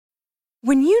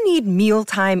When you need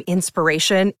mealtime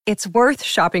inspiration, it's worth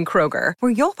shopping Kroger,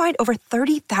 where you'll find over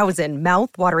 30,000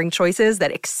 mouth-watering choices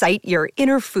that excite your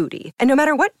inner foodie. And no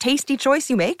matter what tasty choice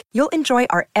you make, you'll enjoy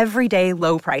our everyday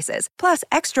low prices, plus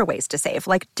extra ways to save,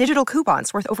 like digital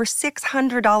coupons worth over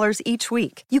 $600 each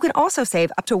week. You can also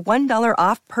save up to $1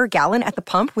 off per gallon at the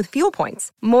pump with fuel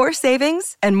points. More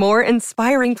savings and more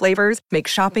inspiring flavors make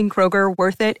shopping Kroger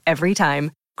worth it every time.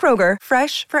 Kroger,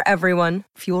 fresh for everyone.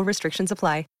 Fuel restrictions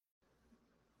apply.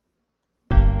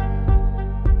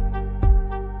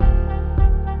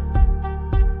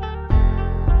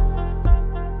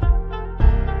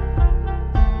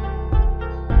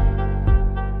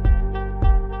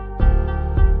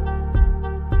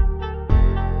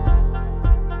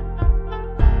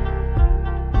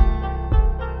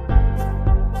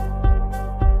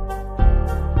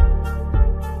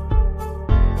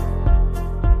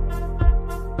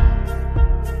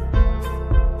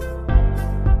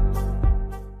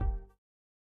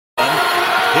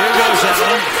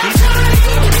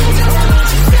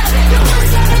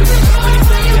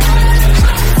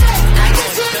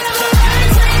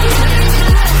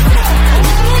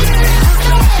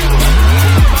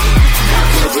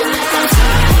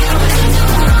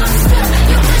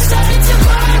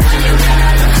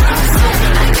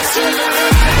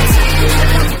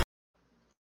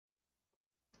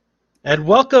 And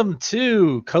welcome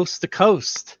to Coast to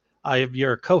Coast. I am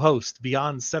your co-host,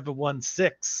 Beyond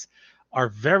 716, our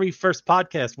very first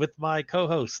podcast with my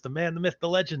co-host, the man, the myth, the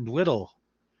legend, Whittle.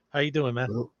 How you doing,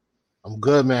 man? I'm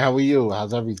good, man. How are you?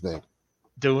 How's everything?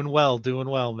 Doing well,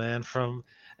 man.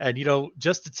 And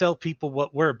just to tell people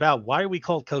what we're about, why are we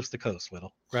called Coast to Coast,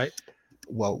 Whittle, right?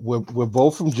 Well, we're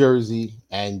both from Jersey,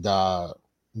 and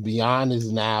Beyond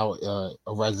is now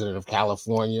a resident of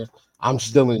California. I'm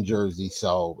still in Jersey,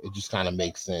 so it just kind of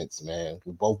makes sense, man.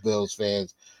 We're both Bills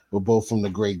fans. We're both from the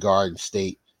Great Garden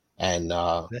State, and we've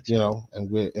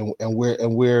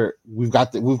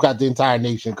got the entire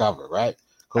nation covered, right?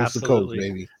 Coast Absolutely. to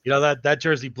coast, baby. That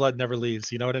Jersey blood never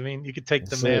leaves. You know what I mean? You could take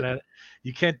you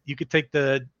could take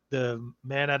the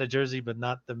man out of Jersey, but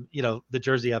not the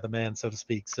Jersey out of the man, so to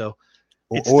speak. So.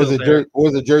 Or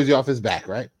the jersey off his back,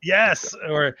 right? Yes,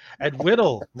 or at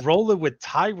Whittle rolling with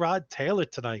Tyrod Taylor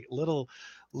tonight. Little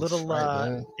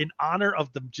right, in honor of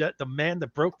the man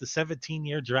that broke the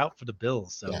 17-year drought for the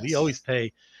Bills. So yes. we always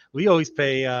pay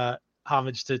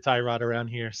homage to Tyrod around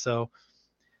here. So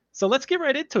let's get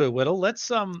right into it, Whittle. Let's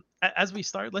as we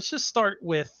start, let's just start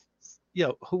with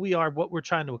who we are, what we're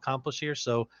trying to accomplish here.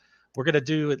 So we're gonna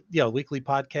do a weekly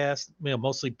podcast,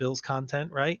 mostly Bills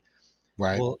content, right?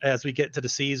 Right. Well, as we get to the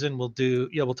season, we'll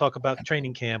talk about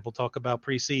training camp. We'll talk about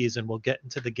preseason. We'll get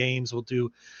into the games. We'll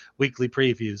do weekly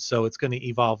previews. So it's going to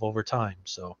evolve over time.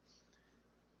 So.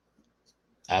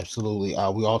 Absolutely.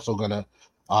 We're also gonna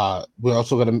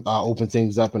open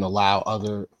things up and allow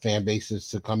other fan bases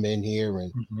to come in here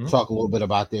and talk a little bit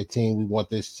about their team. We want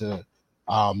this to,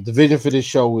 the vision for this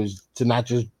show is to not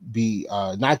just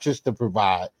to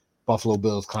provide Buffalo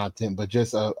Bills content, but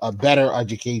just a better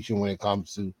education when it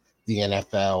comes to the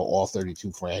NFL, all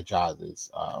 32 franchises.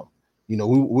 We're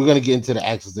going to get into the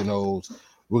X's and O's.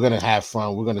 We're going to have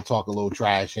fun. We're going to talk a little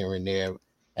trash here and there.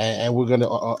 And we're going to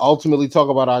ultimately talk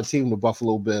about our team, the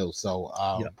Buffalo Bills. So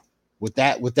with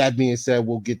that being said,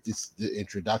 we'll get the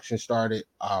introduction started.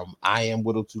 I am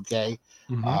Whittle2K.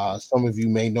 Some of you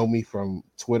may know me from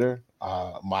Twitter.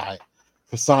 My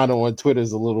persona on Twitter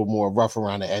is a little more rough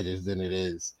around the edges than it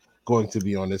is going to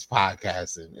be on this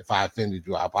podcast. And if I offended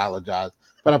you, I apologize.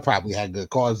 But I probably had good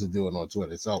cause to do it on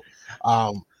Twitter. So,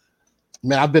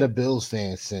 man, I've been a Bills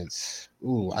fan since,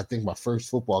 I think my first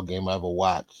football game I ever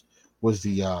watched was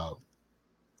the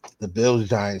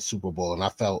Bills-Giants Super Bowl. And I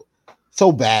felt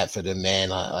so bad for them, man.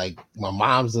 My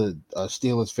mom's a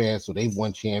Steelers fan, so they've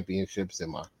won championships.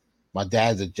 And my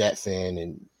dad's a Jet fan,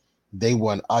 and they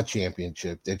won a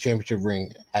championship. Their championship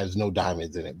ring has no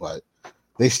diamonds in it, but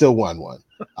they still won one.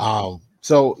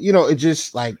 So, it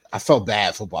just I felt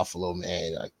bad for Buffalo,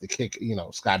 man. Like the kick,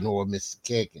 Scott Norwood missed the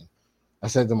kick. And I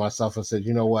said to myself, I said,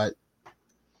 you know what?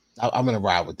 I'm going to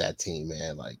ride with that team,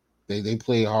 man. Like they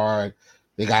played hard.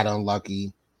 They got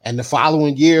unlucky. And the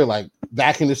following year,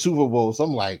 back in the Super Bowl, so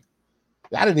I'm like,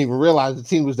 I didn't even realize the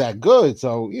team was that good.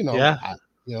 So, I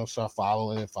start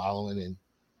following. And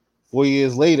 4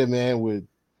 years later, man, with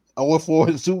 0-4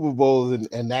 in Super Bowls.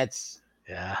 And that's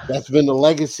been the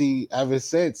legacy ever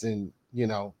since. And,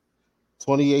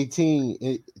 2018,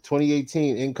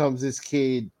 in comes this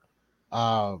kid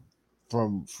from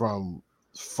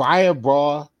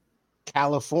Firebaugh,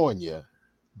 California.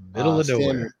 Middle of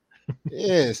nowhere.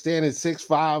 Standing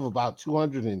 6'5", about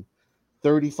 230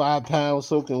 35 pounds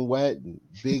soaking wet, and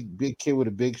big kid with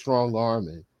a big strong arm,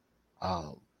 and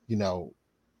you know,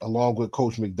 along with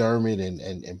Coach McDermott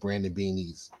and Brandon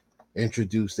Beanie's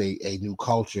introduced a new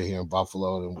culture here in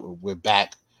Buffalo, and we're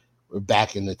back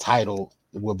in the title.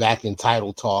 We're back in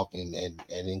title talk and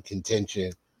in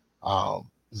contention.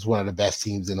 It's one of the best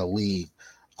teams in the league.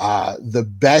 The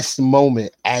best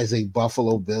moment as a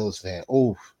Buffalo Bills fan.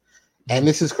 Oh, and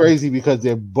this is crazy because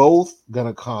they're both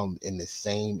gonna come in the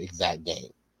same exact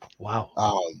game. Wow.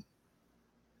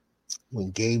 When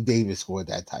Gabe Davis scored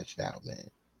that touchdown, man, to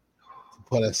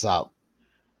put us up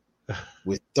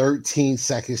with 13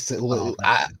 seconds to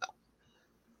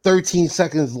 13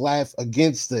 seconds left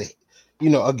against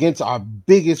against our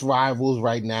biggest rivals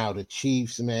right now, the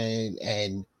Chiefs, man.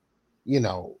 And you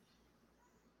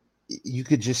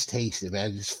could just taste it,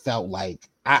 man. It just felt like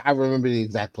I remember the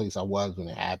exact place I was when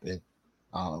it happened.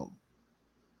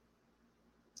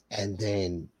 And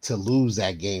then to lose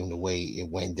that game the way it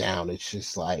went down,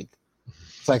 it's like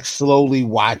slowly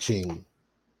watching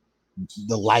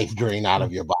the life drain out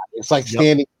of your body. It's like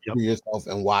standing for yourself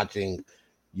and watching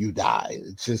you die.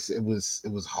 It's just it was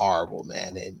horrible,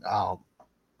 man. And I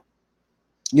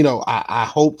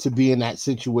hope to be in that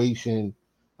situation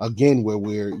again where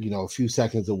we're a few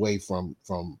seconds away from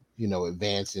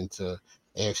advancing to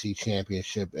AFC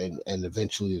Championship and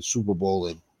eventually the Super Bowl,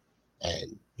 and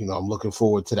I'm looking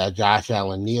forward to that Josh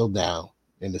Allen kneel down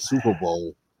in the Super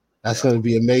Bowl. That's going to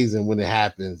be amazing when it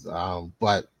happens.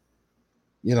 But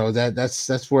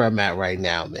that's where I'm at right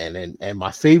now, man. And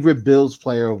my favorite Bills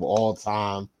player of all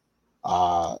time,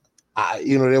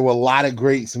 there were a lot of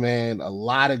greats, man. A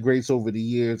lot of greats over the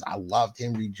years. I loved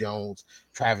Henry Jones.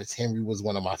 Travis Henry was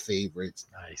one of my favorites.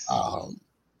 Nice.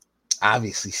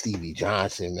 Obviously Stevie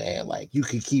Johnson, man. Like you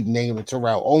could keep naming.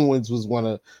 Terrell Owens was one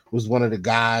of the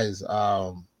guys.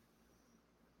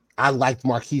 I liked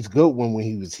Marquise Goodwin when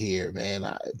he was here, man.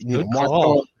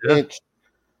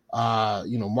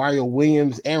 Mario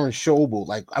Williams, Aaron Schobel.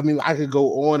 Like, I mean, I could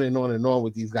go on and on and on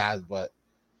with these guys, but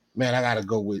man, I gotta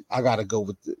go with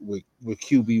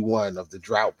QB1 of the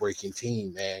drought breaking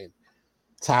team, man.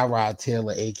 Tyrod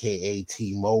Taylor, aka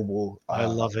T-Mobile. I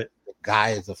love it. The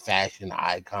guy is a fashion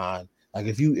icon. Like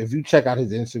if you check out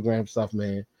his Instagram stuff,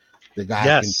 man, the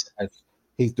guy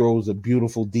he throws a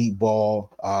beautiful deep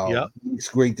ball. Makes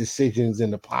great decisions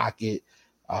in the pocket.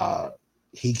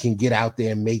 He can get out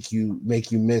there and make you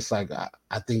miss. Like I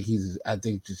think he was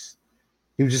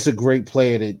just a great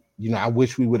player that I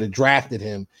wish we would have drafted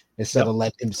him instead of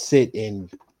let him sit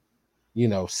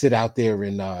out there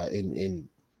in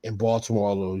Baltimore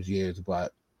all those years.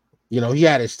 But he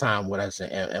had his time with us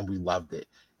and we loved it.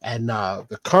 And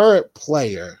the current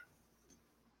player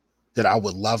that I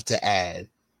would love to add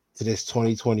to this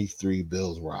 2023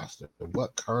 Bills roster,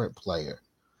 what current player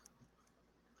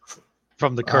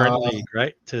from the current league,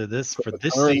 right? To this for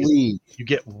this season, league. You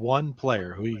get one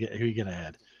player. Who you gonna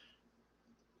add?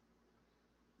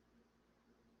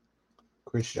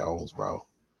 Chris Jones, bro.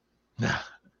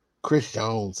 Chris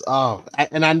Jones. Oh,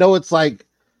 and I know it's like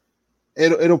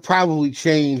it'll probably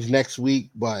change next week,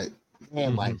 but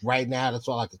man, like right now, that's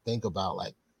all I could think about.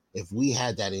 Like if we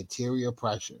had that interior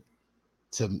pressure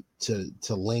to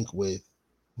link with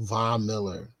Von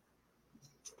Miller,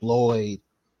 Floyd,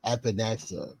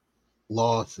 Epinesa,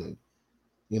 Lawson,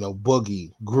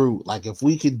 Boogie, Groot. Like if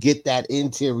we could get that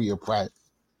interior presence,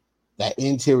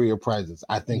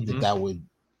 I think that would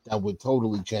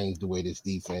totally change the way this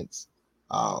defense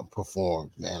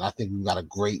performs, man. I think we've got a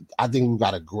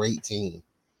great team,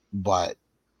 but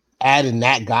adding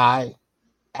that guy,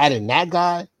 head and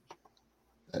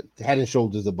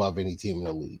shoulders above any team in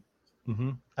the league.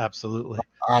 Absolutely.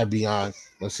 All right, Beyond.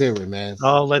 Let's hear it, man.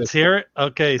 Oh, let's hear it.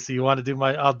 Okay, so you want to do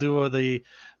I'll do the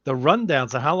rundown.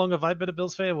 So how long have I been a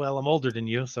Bills fan? Well, I'm older than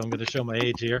you, so I'm going to show my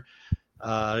age here.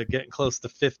 Getting close to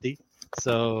 50.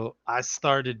 So I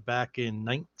started back in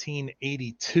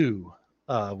 1982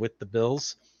 with the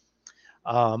Bills.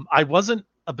 I wasn't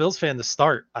a Bills fan to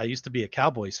start. I used to be a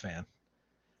Cowboys fan.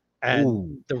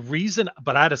 And the reason,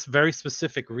 but I had a very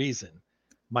specific reason.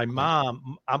 My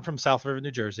mom, I'm from South River, New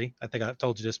Jersey. I think I've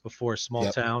told you this before, small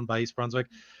town by East Brunswick.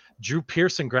 Drew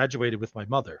Pearson graduated with my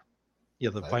mother,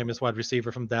 the famous wide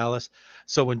receiver from Dallas.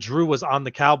 So when Drew was on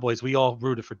the Cowboys, we all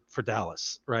rooted for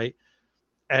Dallas, right?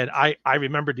 And I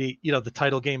remember the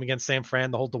title game against San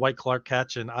Fran, the whole Dwight Clark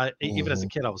catch. And even as a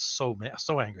kid, I was so mad,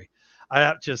 so angry.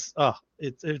 I just,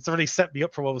 it's already set me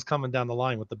up for what was coming down the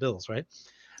line with the Bills, right?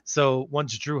 So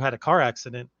once Drew had a car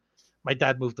accident, my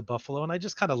dad moved to Buffalo, and I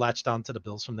just kind of latched on to the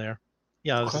Bills from there.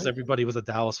 Because everybody was a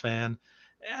Dallas fan.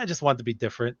 I just wanted to be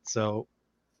different. So,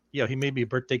 he made me a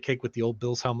birthday cake with the old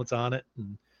Bills helmets on it.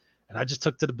 And I just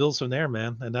took to the Bills from there,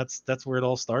 man. And that's where it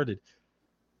all started.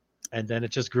 And then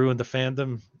it just grew into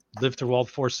fandom, lived through all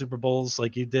 4 Super Bowls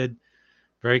like you did,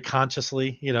 very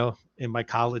consciously, in my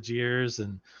college years.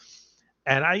 And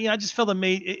I just felt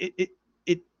it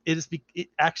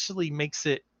actually makes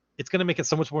it's going to make it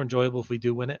so much more enjoyable if we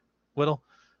do win it, Whittle.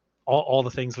 All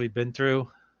the things we've been through,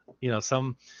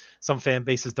 some fan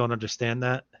bases don't understand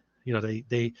that.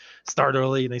 They start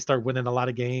early and they start winning a lot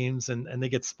of games and they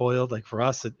get spoiled. Like for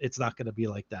us, it's not going to be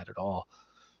like that at all.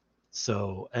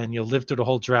 So, and you'll live through the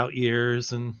whole drought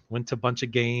years and went to a bunch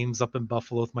of games up in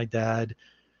Buffalo with my dad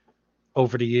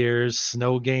over the years,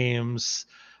 snow games,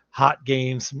 hot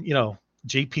games, JP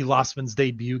Lossman's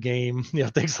debut game,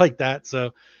 things like that.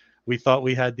 So we thought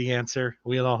we had the answer.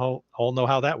 We all know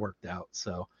how that worked out.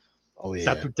 So,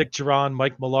 Seth Dick Geron,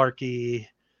 Mike Mularkey,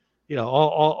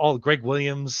 all Greg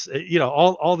Williams,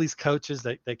 all these coaches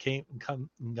that came and come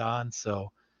and gone.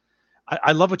 So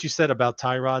I love what you said about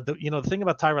Tyrod. The thing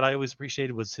about Tyrod I always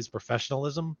appreciated was his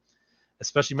professionalism,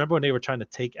 especially remember when they were trying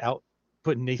to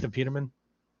put Nathan Peterman.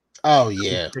 Oh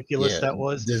yeah. Ridiculous that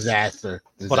was. Disaster.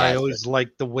 But I always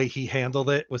liked the way he handled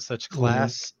it with such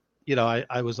class. Mm-hmm.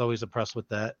 I was always impressed with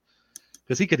that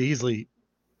because he could easily,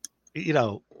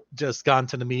 just gone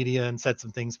to the media and said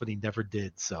some things, but he never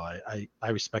did. So I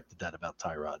respected that about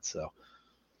Tyrod. So,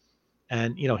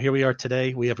 and here we are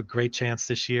today. We have a great chance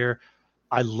this year.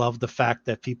 I love the fact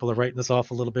that people are writing this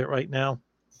off a little bit right now.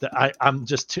 That I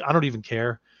don't even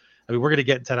care. I mean, we're going to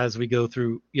get into that as we go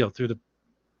through, through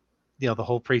the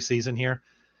whole preseason here.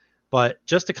 But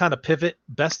just to kind of pivot,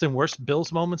 best and worst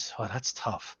Bills moments. Oh, that's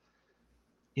tough.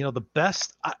 The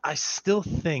best, I still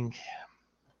think.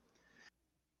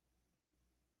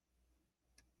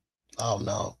 Oh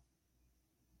no.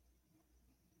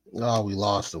 Oh, we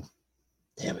lost him.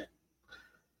 Damn it.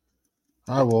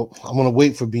 All right, well, I'm going to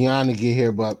wait for Beyond to get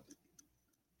here, but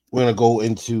we're going to go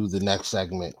into the next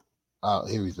segment.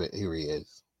 Here he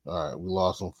is. All right, we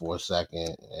lost him for a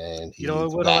second, and he's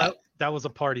back. That was a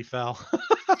party foul.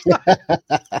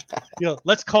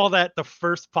 Let's call that the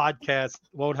first podcast.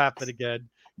 Won't happen again.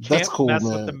 That's cool, mess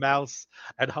man. With the mouse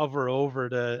and hover over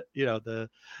the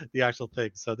actual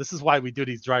thing. So this is why we do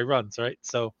these dry runs, right?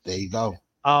 So there you go.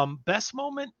 Best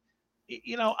moment.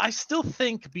 I still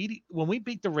think when we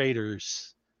beat the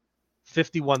Raiders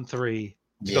 51-3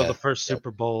 to go the first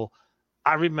Super Bowl,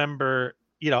 I remember,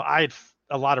 I had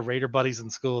a lot of Raider buddies in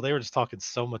school. They were just talking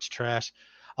so much trash.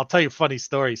 I'll tell you a funny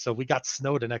story. So we got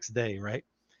snow the next day, right?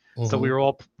 Mm-hmm. So we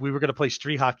were going to play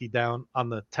street hockey down on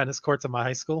the tennis courts of my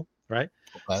high school, right?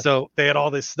 Okay. So they had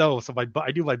all this snow. So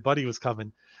I knew my buddy was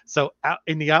coming. So out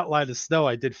in the outline of snow,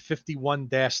 I did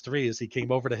 51-3 as he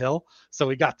came over the hill. So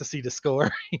we got to see the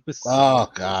score. He was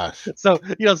gosh. So,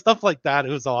 stuff like that.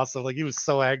 It was awesome. Like he was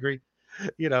so angry,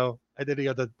 and then he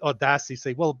had the audacity to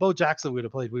say, well, Bo Jackson would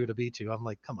have played, we would have beat you. I'm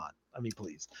like, come on. I mean,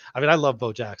 please. I mean, I love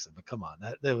Bo Jackson, but come on.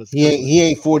 That was he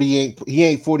ain't 48. He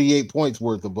ain't 48 points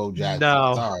worth of Bo Jackson.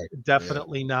 No, sorry.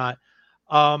 Definitely not.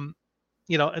 And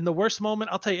the worst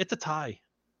moment, I'll tell you, it's a tie.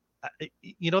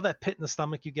 That pit in the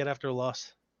stomach you get after a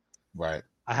loss. Right.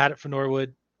 I had it for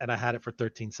Norwood and I had it for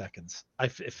 13 seconds.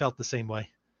 It felt the same way.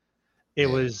 It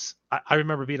was, I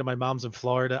remember being at my mom's in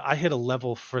Florida. I hit a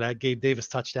level for that Gabe Davis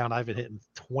touchdown I've been hitting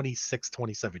 26,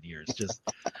 27 years. Just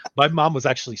my mom was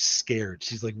actually scared.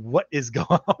 She's like, what is going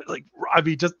on? Like, I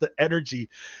mean, just the energy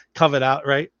coming out,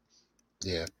 right?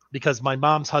 Yeah. Because my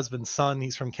mom's husband's son,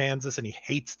 he's from Kansas and he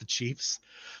hates the Chiefs.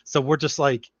 So we're just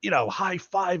like, high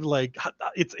five, like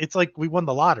it's like we won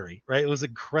the lottery, right? It was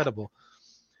incredible.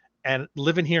 And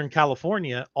living here in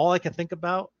California, all I can think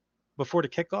about before the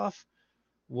kickoff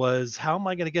was how am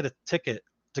I going to get a ticket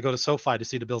to go to SoFi to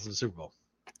see the Bills in the Super Bowl?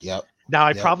 Yep. Now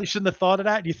I probably shouldn't have thought of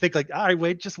that. You think like, all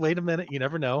right, just wait a minute. You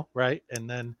never know. Right. And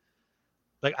then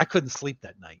like, I couldn't sleep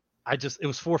that night. It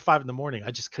was 4 or 5 in the morning.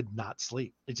 I just could not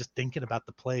sleep. Just thinking about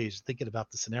the plays, thinking about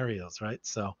the scenarios. Right.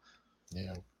 So,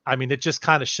 yeah, I mean, it just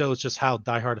kind of shows just how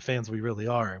diehard of fans we really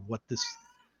are and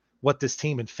what this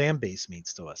team and fan base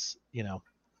means to us,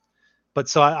 But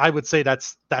so I would say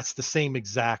that's the same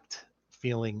exact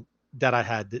feeling that I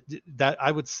had. That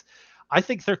I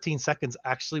think 13 seconds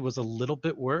actually was a little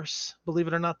bit worse, believe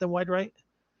it or not, than wide right.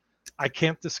 I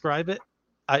can't describe it.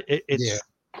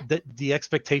 The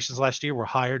expectations last year were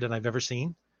higher than I've ever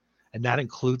seen, and that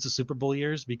includes the Super Bowl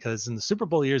years because in the Super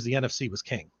Bowl years the NFC was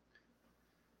king.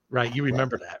 Right, you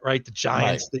remember that, right? The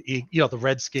Giants, the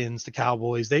Redskins, the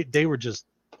Cowboys, they were just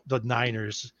the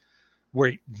Niners.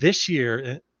 Where this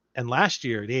year and last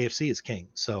year, the AFC is king.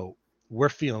 So we're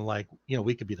feeling like,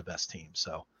 we could be the best team.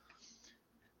 So,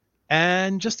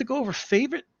 and just to go over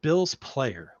favorite Bills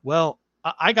player. Well,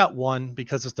 I got one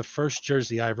because it's the first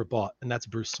jersey I ever bought, and that's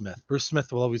Bruce Smith. Bruce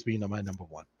Smith will always be my number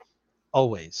one.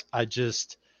 Always. I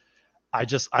just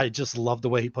love the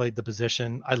way he played the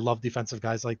position. I love defensive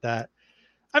guys like that.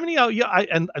 I mean,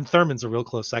 and Thurman's a real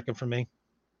close second for me.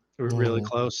 We're really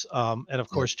close. And of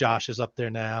course, Josh is up there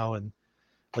now. And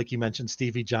like you mentioned,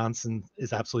 Stevie Johnson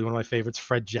is absolutely one of my favorites.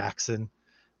 Fred Jackson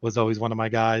was always one of my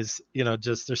guys.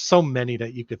 Just there's so many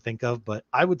that you could think of, but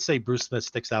I would say Bruce Smith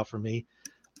sticks out for me.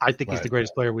 I think he's the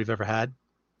greatest player we've ever had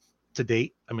to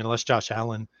date. I mean, unless Josh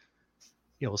Allen,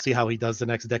 we'll see how he does the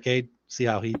next decade. See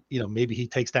how he, maybe he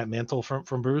takes that mantle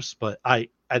from Bruce. But I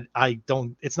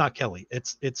don't. It's not Kelly.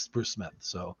 It's Bruce Smith.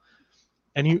 So,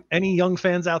 any young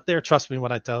fans out there, trust me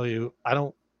when I tell you,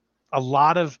 a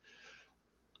lot of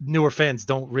newer fans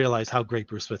don't realize how great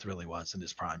Bruce Smith really was in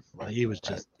his prime. He was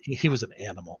just he was an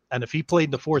animal. And if he played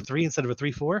in the 4-3 instead of a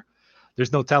 3-4.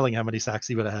 There's no telling how many sacks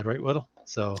he would have had, right, Whittle?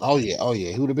 So. Oh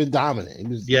yeah, he would have been dominant. He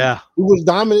was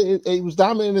dominant. He was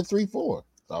dominant in 3-4.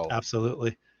 So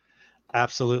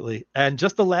absolutely. And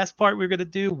just the last part we're gonna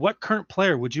do. What current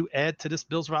player would you add to this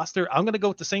Bills roster? I'm gonna go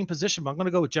with the same position, but I'm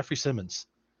gonna go with Jeffrey Simmons.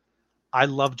 I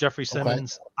love Jeffrey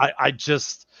Simmons. Okay. I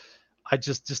just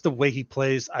the way he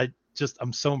plays.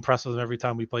 I'm so impressed with him every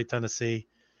time we play Tennessee.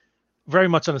 Very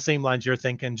much on the same lines you're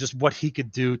thinking. Just what he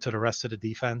could do to the rest of the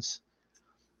defense.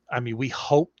 I mean, we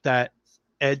hope that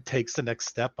Ed takes the next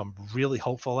step. I'm really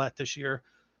hopeful that this year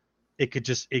it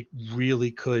really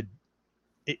could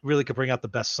bring out the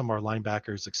best of some of our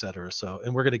linebackers, et cetera. So,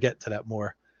 and we're going to get to that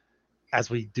more as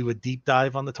we do a deep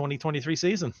dive on the 2023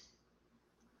 season.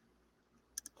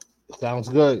 Sounds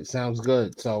good. So,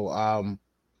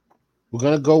 we're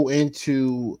going to go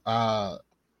into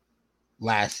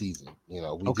last season. We're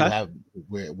on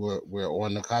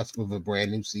the cusp of a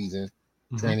brand new season.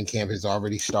 Training camp has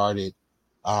already started.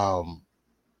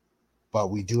 But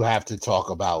we do have to talk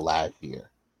about last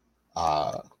year.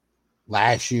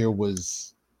 Last year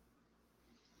was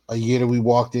a year that we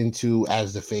walked into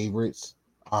as the favorites.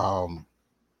 Signing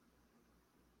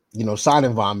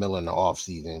Von Miller in the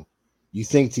offseason, you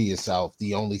think to yourself,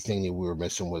 the only thing that we were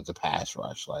missing was the pass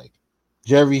rush. Like,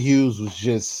 Jerry Hughes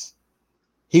was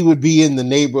he would be in the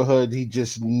neighborhood. He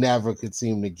just never could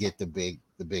seem to get the big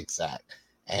sack.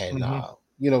 And,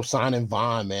 signing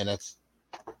Von, man,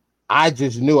 I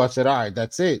just knew. I said, all right,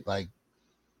 that's it. Like,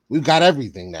 we've got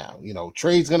everything now.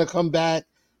 Trey's going to come back.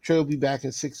 Trey will be back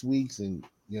in 6 weeks, and,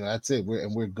 that's it.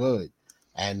 We're good.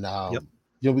 And,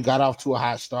 we got off to a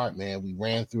hot start, man. We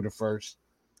ran through the first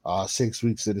 6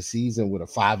 weeks of the season with a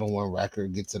 5-1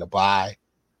 record, get to the bye.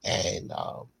 And,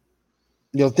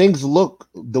 things look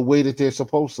the way that they're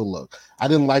supposed to look. I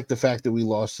didn't like the fact that we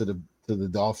lost to the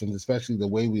Dolphins, especially the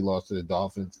way we lost to the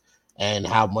Dolphins and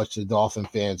how much the Dolphin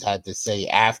fans had to say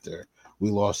after we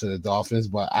lost to the Dolphins.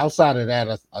 But outside of that,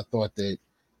 I thought that,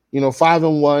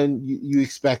 5-1, you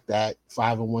expect that.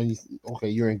 5-1, okay,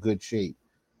 you're in good shape.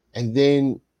 And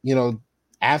then,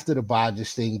 after the bye,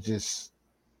 this thing just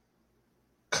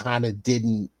kind of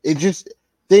didn't. It was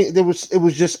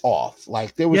just off.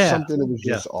 Like, there was something that was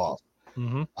just off.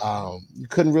 You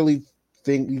couldn't really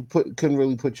couldn't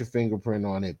really put your fingerprint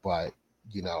on it, but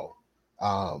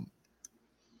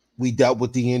we dealt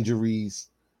with the injuries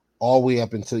all the way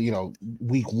up until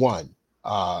week 1.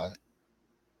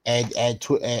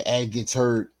 Ed gets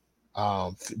hurt.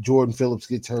 Jordan Phillips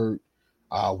gets hurt.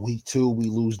 Week 2, we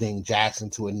lose Dane Jackson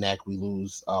to a neck. We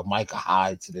lose Micah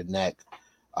Hyde to the neck.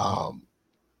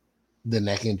 The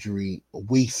neck injury.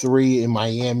 Week 3 in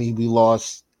Miami, we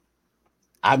lost.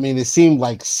 I mean, it seemed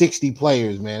like 60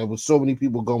 players, man. It was so many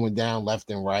people going down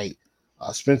left and right.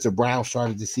 Spencer Brown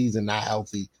started the season not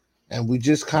healthy. And we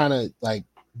just kind of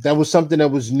that was something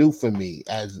that was new for me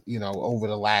as, over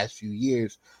the last few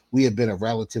years, we have been a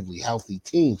relatively healthy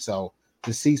team. So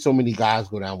to see so many guys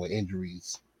go down with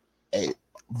injuries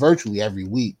virtually every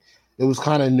week, it was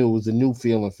kind of new. It was a new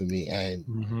feeling for me.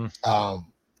 And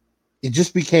it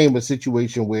just became a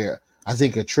situation where I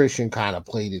think attrition kind of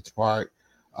played its part.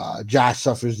 Josh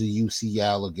suffers the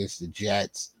UCL against the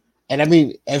Jets. And I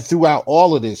mean, and throughout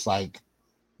all of this,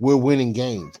 we're winning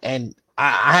games. And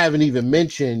I haven't even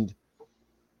mentioned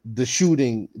the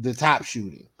top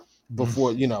shooting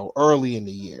before, early in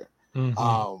the year.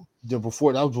 That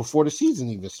was before the season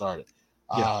even started.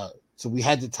 So we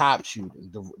had the top shooting,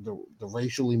 the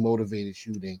racially motivated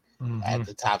shooting at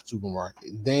the top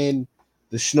supermarket. Then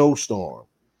the snowstorm.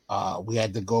 We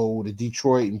had to go to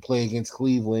Detroit and play against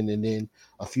Cleveland, and then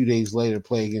a few days later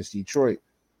play against Detroit.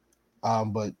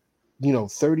 But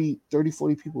 30,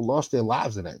 40 people lost their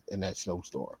lives in that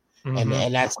snowstorm. And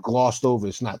that's glossed over.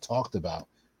 It's not talked about.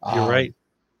 You're right.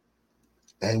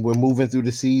 And we're moving through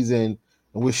the season,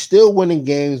 and we're still winning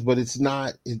games, but it's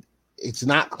not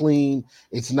clean.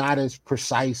 It's not as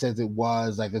precise as it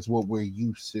was. Like it's what we're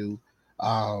used to.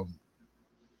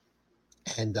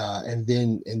 And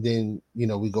then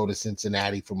we go to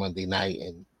Cincinnati for Monday night,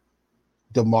 and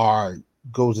DeMar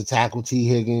goes to tackle T.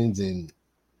 Higgins, and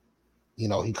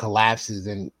he collapses,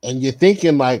 and you're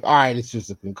thinking like, all right, it's just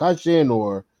a concussion,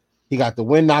 or he got the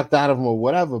wind knocked out of him, or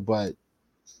whatever. But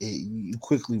you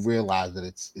quickly realize that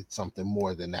it's something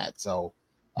more than that. So,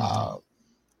 that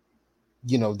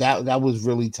was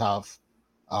really tough.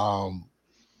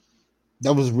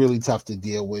 That was really tough to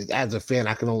deal with. As a fan,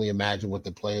 I can only imagine what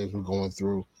the players were going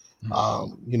through.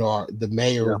 The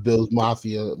mayor of Bills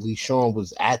Mafia, Lee Sean,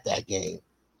 was at that game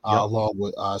along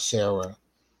with Sarah.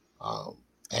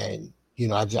 And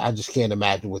I just can't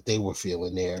imagine what they were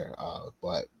feeling there.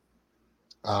 But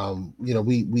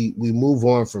we move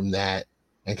on from that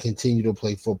and continue to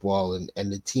play football,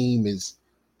 and the team is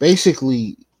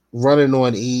basically running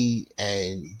on E,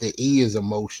 and the E is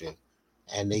emotion.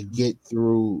 And they get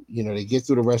through,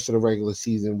 the rest of the regular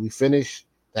season. We finish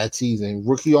that season,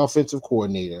 rookie offensive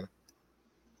coordinator,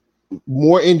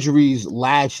 more injuries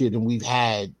last year than we've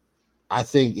had, I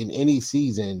think, in any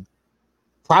season,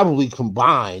 probably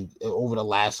combined over the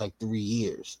last 3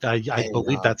 years. I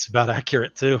believe that's about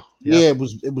accurate too. Yeah, it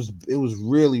was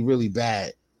really, really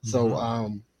bad.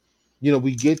 So,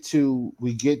 we get to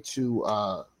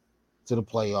the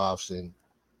playoffs, and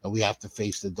we have to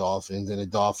face the Dolphins, and the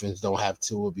Dolphins don't have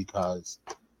Tua because,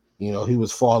 he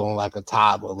was falling like a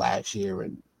toddler last year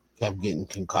and kept getting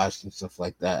concussed and stuff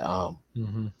like that.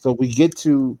 So we get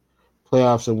to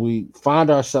playoffs, and we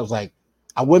find ourselves I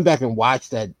went back and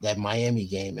watched that Miami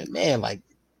game, and man,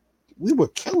 we were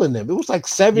killing them. It was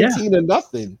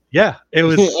 17-0. Yeah, it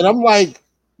was. And I'm like,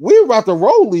 we're about to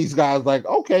roll these guys.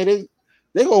 Okay,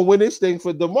 they're gonna win this thing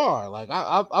for DeMar.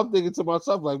 I'm thinking to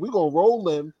myself, we're gonna roll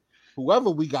them. Whoever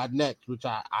we got next, which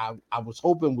I was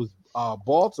hoping was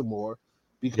Baltimore,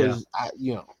 because I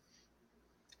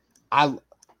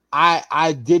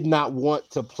did not want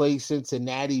to play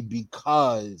Cincinnati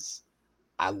because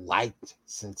I liked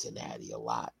Cincinnati a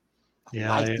lot.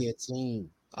 I liked their team.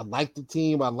 I liked the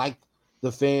team. I liked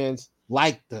the fans.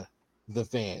 Liked the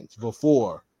fans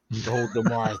before the whole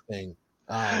DeMar thing.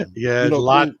 A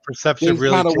lot of perception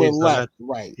really kind of went changed left.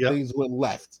 Right, things went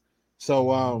left.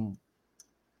 So I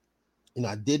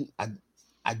didn't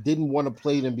want to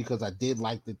play them because I did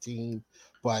like the team,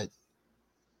 but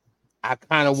I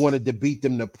kind of wanted to beat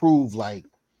them to prove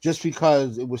just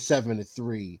because it was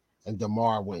 7-3 and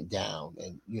DeMar went down,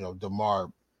 and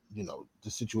DeMar, the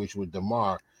situation with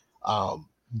DeMar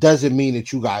doesn't mean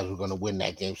that you guys were going to win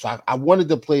that game. So I wanted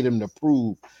to play them to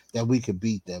prove that we could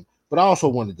beat them, but I also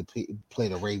wanted to play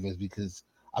the Ravens because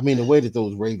the way that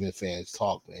those Ravens fans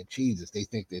talk, man, Jesus, they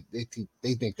think that they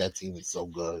think that team is so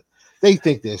good. They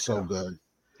think they're so good.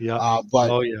 Yeah.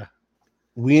 But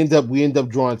we end up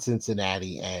drawing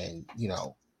Cincinnati, and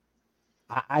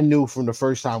I knew from the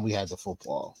first time we had the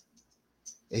football,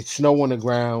 it's snow on the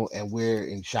ground, and we're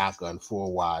in shotgun for a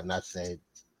while, and I said,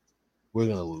 we're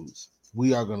gonna lose.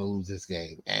 We are gonna lose this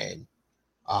game, and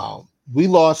we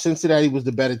lost. Cincinnati was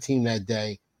the better team that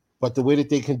day, but the way that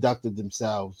they conducted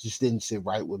themselves just didn't sit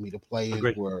right with me. The players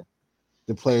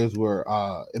were,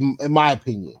 in my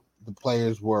opinion, the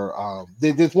players were.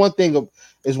 There's one thing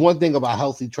about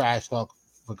healthy trash talk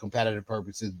for competitive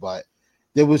purposes, but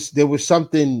there was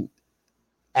something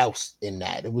else in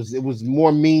that. It was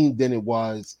more mean than it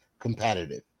was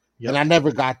competitive. And I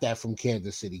never got that from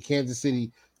Kansas City. Kansas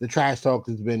City, the trash talk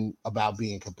has been about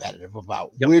being competitive,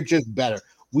 about we're just better.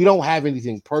 We don't have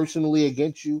anything personally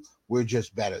against you. We're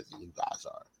just better than you guys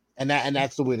are. And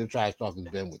that's the way the trash talk has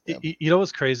been with them. You know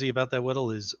what's crazy about that,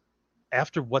 Whittle, is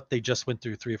after what they just went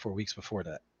through 3 or 4 weeks before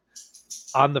that,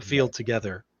 on the field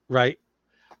together, right?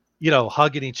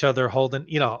 Hugging each other,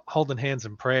 holding hands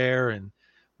in prayer, and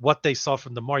what they saw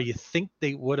from DeMar, you think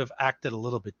they would have acted a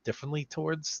little bit differently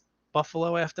towards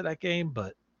Buffalo after that game,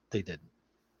 but they didn't.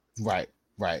 Right.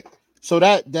 So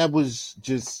that was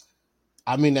just,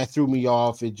 that threw me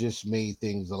off. It just made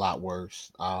things a lot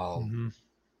worse. That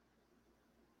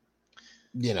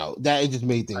it just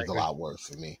made things a lot worse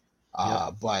for me.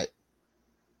 But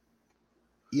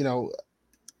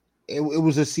it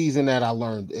was a season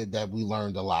that we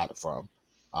learned a lot from.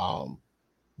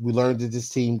 We learned that this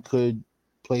team could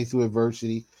play through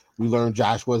adversity. We learned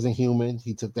Josh wasn't human.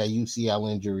 He took that UCL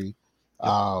injury,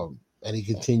 and he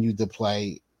continued to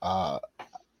play. I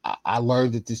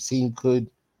learned that this team could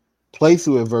play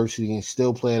through adversity and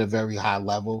still play at a very high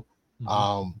level.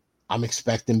 I'm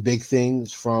expecting big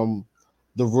things from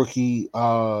the rookie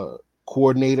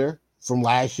coordinator. from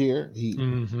last year. Oh, He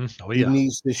yeah.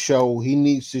 needs to show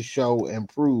and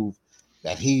prove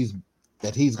that he's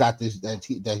got this,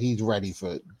 that he's ready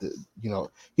for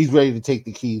he's ready to take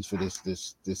the keys for this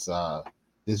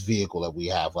vehicle that we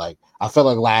have. Like, I felt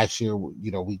like last year,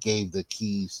 we gave the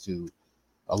keys to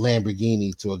a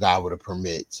Lamborghini to a guy with a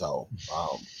permit. So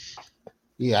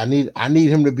yeah, I need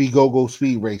him to be go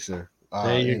speed racer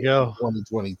There you in go.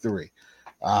 2023. You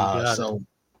got it.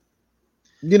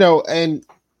 And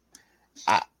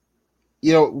I,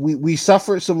 we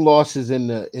suffered some losses in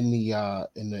the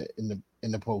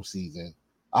postseason.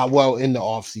 Well, in the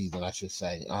off season, I should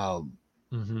say.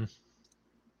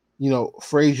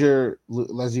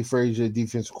 Leslie Frazier,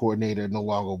 defense coordinator, no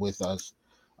longer with us.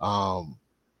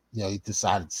 He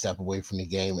decided to step away from the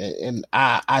game, and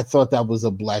I thought that was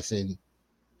a blessing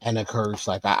and a curse.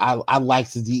 Like, I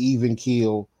liked the even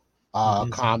keel,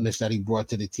 calmness that he brought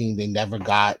to the team. They never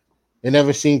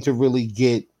seemed to really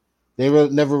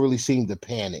never really seemed to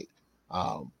panic.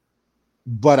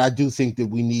 But I do think that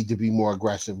we need to be more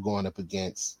aggressive going up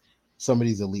against some of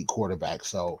these elite quarterbacks.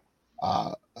 So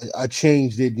a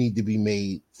change did need to be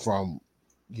made from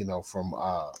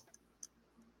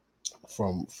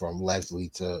Leslie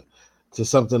to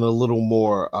something a little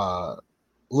more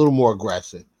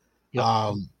aggressive. Yep.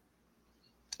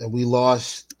 And we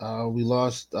lost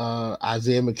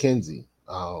Isaiah McKenzie.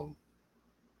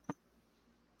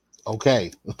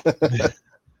 Okay.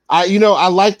 I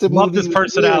like the love his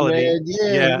personality. Man.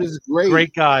 Yeah, he was great.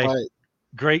 Great guy. But,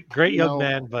 great young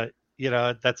man, but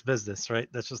that's business, right?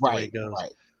 That's just the way it goes.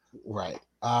 Right.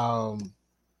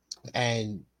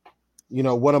 And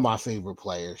one of my favorite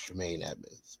players, Tremaine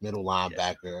Edmonds, middle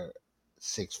linebacker,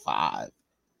 6'5",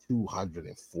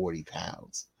 240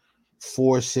 pounds,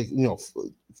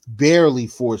 4'6", barely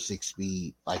 4'6"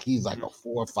 speed. Like, he's like a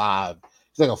 4'5",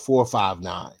 he's like a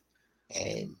 4'5'9",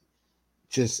 and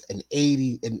just an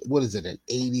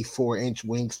 84-inch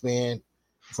wingspan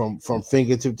from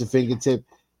fingertip to fingertip.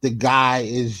 The guy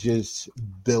is just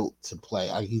built to play.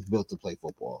 He's built to play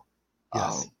football.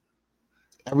 Yes.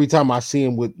 Every time I see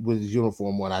him with his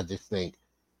uniform on, I just think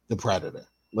the Predator.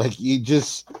 Like, he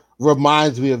just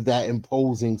reminds me of that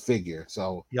imposing figure.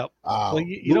 So, yep. Well,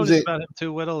 you know about him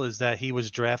too, Whittle, is that he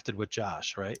was drafted with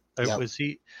Josh, right? Yep. Was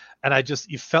he? And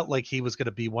you felt like he was going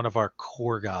to be one of our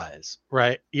core guys,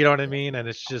 right? You know what I mean? And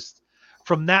it's just,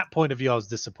 from that point of view, I was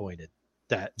disappointed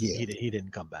that he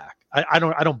didn't come back. I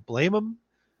don't blame him,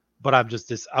 but I was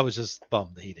just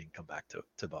bummed that he didn't come back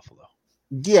to Buffalo.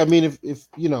 Yeah, I mean, if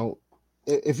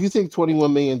you think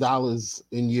 $21 million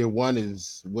in year one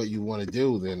is what you want to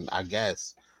do, then I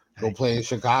guess go play in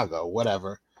Chicago,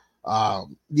 whatever.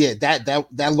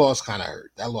 That loss kind of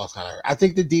hurt. I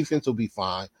think the defense will be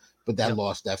fine, but that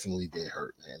loss definitely did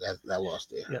hurt, man. That loss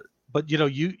did hurt. But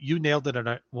you nailed it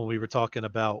when we were talking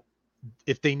about,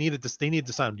 if they needed this, they needed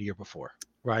to sign him the year before,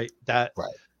 right? That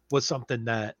was something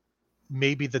that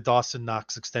maybe the Dawson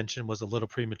Knox extension was a little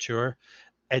premature.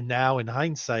 And now, in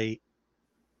hindsight,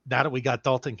 now that we got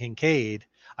Dalton Kincaid,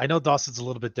 I know Dawson's a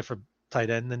little bit different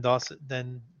tight end than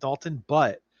Dalton,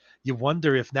 but you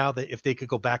wonder if they could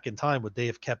go back in time, would they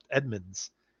have kept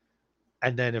Edmonds?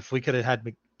 And then if we could have had,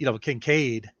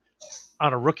 Kincaid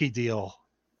on a rookie deal,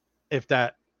 if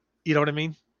that, you know what I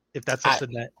mean? If that's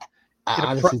something I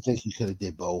honestly think you could have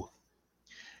did both.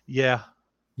 Yeah.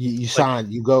 You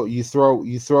sign, you throw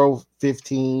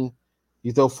 15,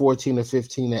 you throw 14 or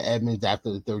 15 at Edmonds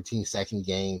after the 13-second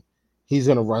game. He's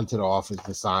going to run to the office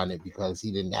to sign it because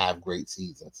he didn't have great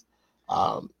seasons.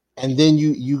 And then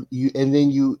you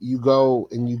go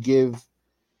and you give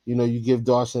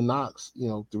Dawson Knox,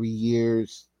 3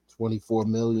 years, $24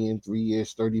 million, 3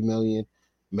 years, $30 million,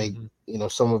 make,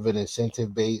 some of it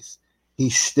incentive based.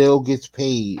 He still gets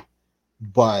paid,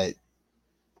 but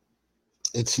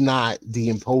it's not the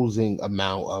imposing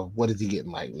amount of, what is he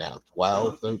getting like now?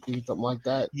 12, 13, something like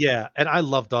that. Yeah. And I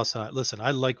love Dawson. Listen,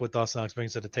 I like what Dawson Knox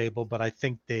brings to the table, but I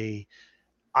think that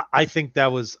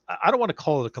was, I don't want to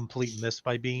call it a complete miss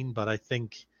by Bean, but I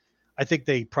think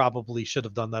they probably should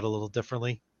have done that a little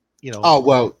differently. Oh,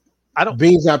 well,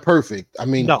 Bean's not perfect. I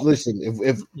mean, listen,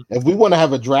 if we want to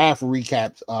have a draft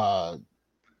recap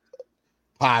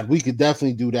pod, we could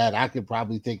definitely do that. I could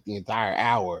probably take the entire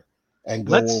hour and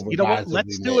go over.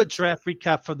 Let's do a draft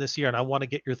recap from this year, and I want to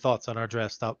get your thoughts on our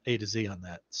draft stop A to Z on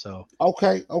that. So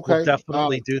okay, we'll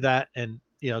definitely do that, and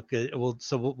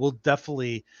we'll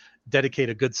definitely dedicate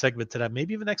a good segment to that,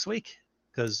 maybe even next week,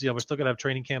 because we're still gonna have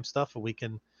training camp stuff, and we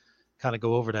can kind of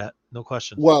go over that. No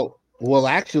question. Well,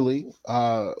 actually,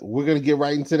 we're gonna get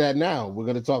right into that now. We're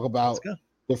gonna talk about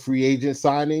the free agent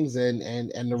signings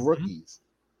and the rookies.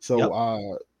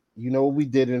 So You know what we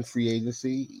did in free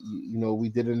agency. You know what we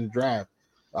did in the draft.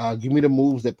 Give me the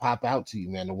moves that pop out to you,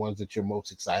 man. The ones that you're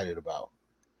most excited about.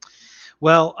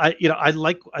 Well, I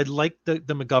like the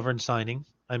McGovern signing.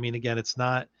 I mean, again, it's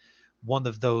not one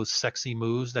of those sexy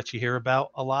moves that you hear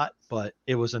about a lot, but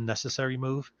it was a necessary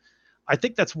move. I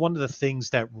think that's one of the things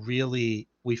that really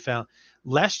we found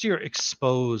last year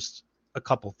exposed a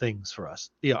couple things for us.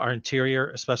 Yeah, our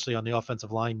interior, especially on the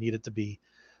offensive line, needed to be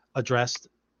addressed,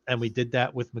 and we did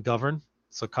that with McGovern.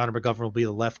 So Connor McGovern will be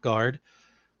the left guard.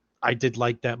 I did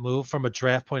like that move from a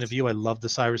draft point of view. I love the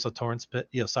Cyrus Torrence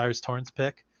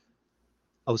pick.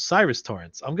 Oh, Cyrus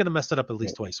Torrence. I'm gonna mess it up at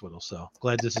least twice, Whittle. So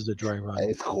glad this is a dry run.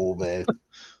 It's cool, man.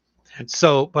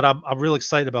 So, but I'm real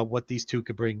excited about what these two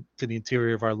could bring to the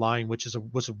interior of our line, which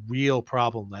was a real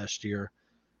problem last year.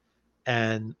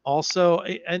 And also,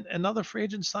 another free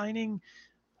agent signing.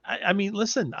 I mean,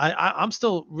 listen, I'm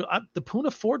still the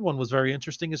Poona Ford one was very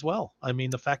interesting as well. I mean,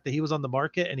 the fact that he was on the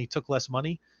market and he took less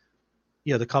money,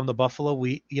 to come to Buffalo,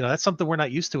 that's something we're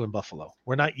not used to in Buffalo.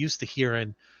 We're not used to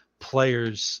hearing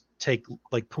players take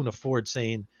like Poona Ford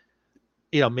saying,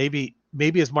 maybe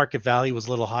his market value was a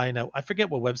little high. Now I forget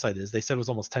what website it is. They said it was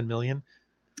almost 10 million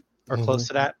or close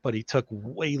to that, but he took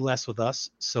way less with us.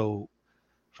 So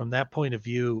from that point of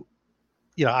view,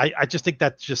 I just think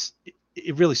that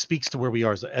it really speaks to where we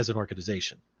are as an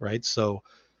organization, right? So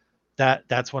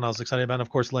that's when I was excited about. And of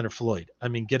course, Leonard Floyd. I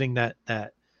mean, getting that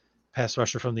pass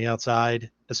rusher from the outside,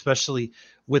 especially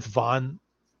with Vaughn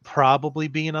probably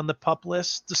being on the PUP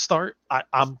list to start. I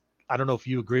don't know if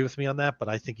you agree with me on that, but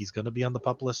I think he's going to be on the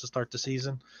PUP list to start the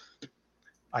season.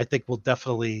 I think we'll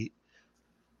definitely,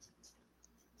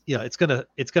 it's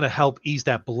gonna help ease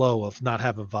that blow of not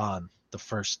having Vaughn the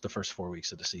first 4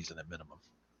 weeks of the season at minimum.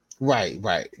 Right.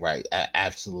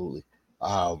 Absolutely.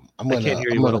 I can't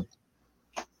hear you.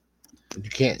 You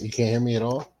can't hear me at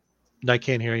all? No, I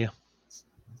can't hear you.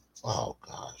 Oh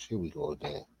gosh, here we go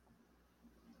again.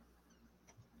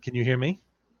 Can you hear me?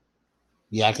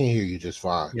 Yeah, I can hear you just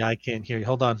fine. Yeah, I can't hear you.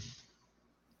 Hold on.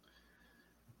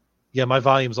 Yeah, my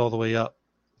volume's all the way up.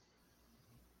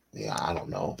 Yeah, I don't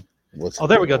know.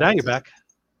 There we go. Now you're back.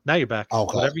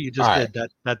 Okay. Whatever you just did,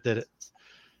 right. that did it.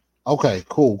 Okay,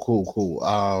 cool.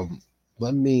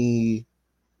 Let me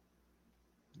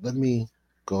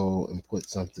go and put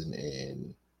something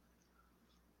in.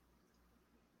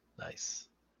 Nice.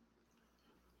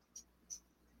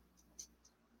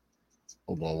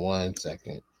 Hold on 1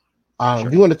 second. Sure.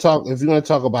 If you want to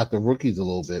talk about the rookies a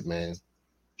little bit, man.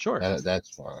 Sure. That's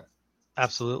fine.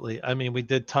 Absolutely. I mean, we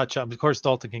did touch on, of course,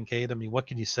 Dalton Kincaid. I mean, what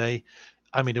can you say?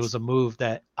 I mean, it was a move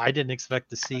that I didn't expect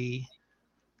to see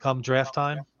come draft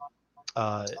time.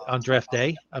 On draft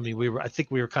day, I mean, I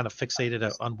think we were kind of fixated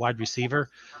on wide receiver.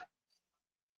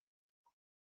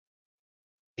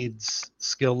 Needs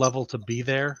skill level to be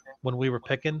there when we were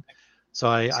picking. So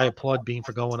I applaud Bean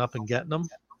for going up and getting them.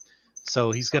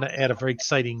 So he's going to add a very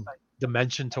exciting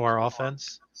dimension to our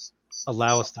offense,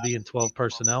 allow us to be in 12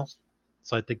 personnel.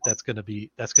 So I think that's going to be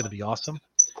awesome.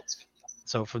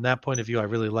 So from that point of view, I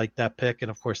really like that pick.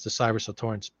 And of course, the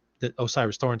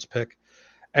Osiris Torrence pick.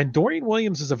 And Dorian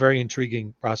Williams is a very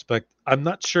intriguing prospect. I'm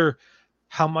not sure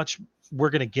how much we're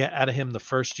going to get out of him the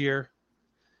first year.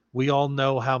 We all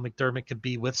know how McDermott can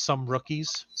be with some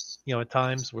rookies, at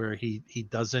times where he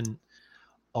doesn't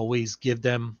always give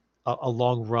them a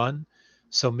long run.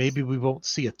 So maybe we won't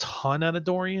see a ton out of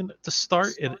Dorian to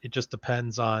start. It just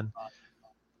depends on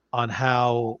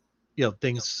how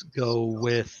things go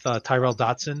with Tyrel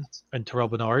Dotson and Terrell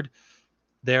Bernard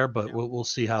there, but we'll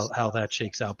see how that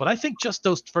shakes out. But I think just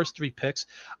those first 3 picks,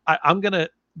 I'm gonna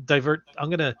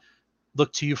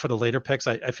look to you for the later picks.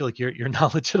 I feel like your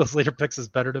knowledge of those later picks is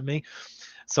better than me.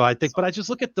 So I think, but I just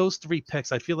look at those 3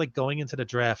 picks. I feel like going into the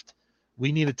draft,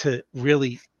 we needed to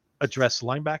really address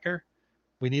linebacker.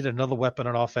 We needed another weapon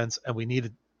on offense, and we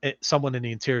needed someone in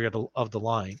the interior of the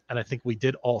line. And I think we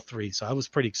did all 3. So I was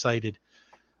pretty excited.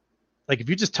 Like, if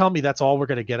you just tell me that's all we're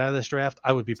going to get out of this draft,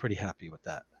 I would be pretty happy with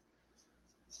that.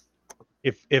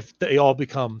 If they all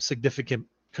become significant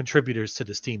contributors to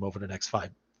this team over the next 5,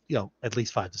 at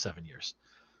least 5 to 7 years.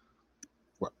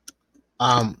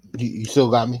 You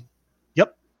still got me?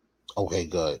 Yep. Okay,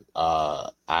 good.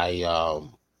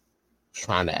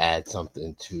 Trying to add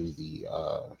something to the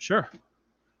sure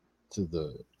to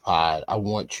the pod. I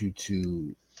wanted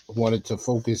to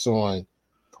focus on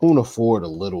Poona Ford a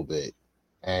little bit.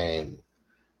 And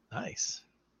nice.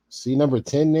 See number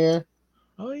 10 there?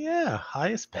 Oh yeah,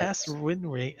 highest passer win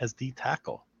rate as D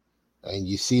tackle. And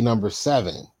you see number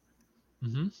 7.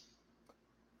 Mm-hmm.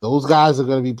 Those guys are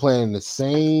going to be playing the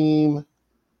same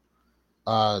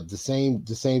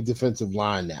defensive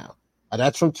line now.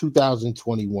 That's from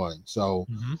 2021. So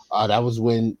that was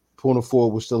when Poona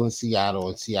Ford was still in Seattle,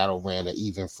 and Seattle ran an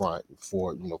even front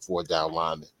for a down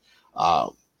lineman.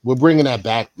 We're bringing that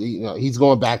back. He's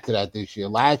going back to that this year.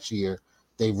 Last year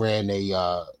they ran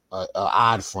a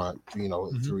odd front.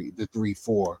 The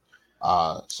 3-4.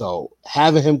 So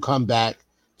having him come back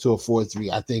to a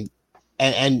 4-3, I think,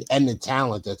 and the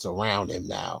talent that's around him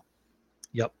now.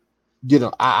 Yep.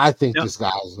 I think this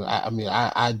guy's. I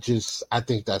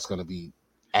think that's going to be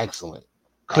excellent.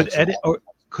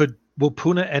 Will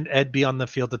Poona and Ed be on the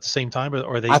field at the same time, or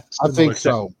are they? I think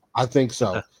so. I think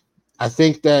so. I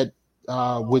think that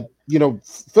with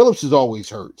Phillips is always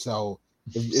hurt. So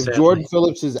if Jordan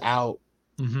Phillips is out,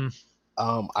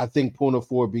 I think Poona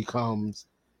Ford becomes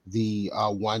the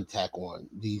one tack on.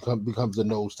 He becomes the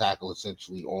nose tackle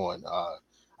essentially on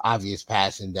obvious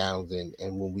passing downs and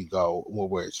when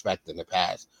we're expecting to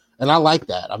pass. And I like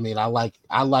that. I mean, I like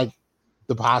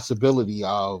the possibility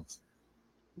of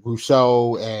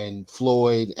Rousseau and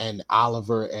Floyd and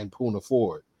Oliver and Poona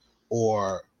Ford,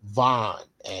 or Vaughn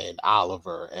and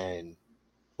Oliver and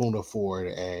Poona Ford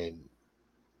and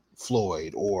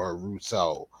Floyd, or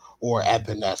Rousseau or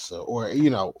Epinesa, or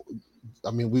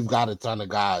we've got a ton of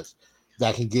guys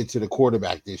that can get to the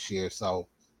quarterback this year. So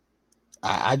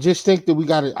I just think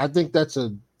that I think that's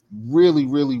a really,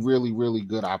 really, really, really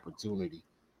good opportunity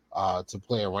to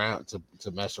play around,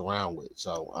 to mess around with.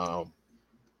 So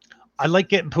I like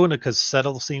getting Poona because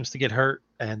Settle seems to get hurt,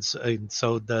 and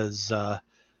so does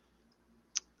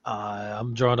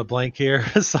I'm drawing a blank here.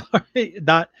 Sorry,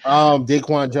 not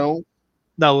Daquan Jones.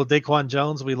 No, Daquan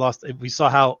Jones. We saw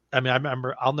how. I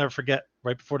remember. I'll never forget.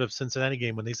 Right before the Cincinnati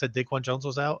game, when they said Daquan Jones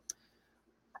was out,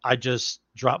 I just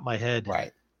dropped my head.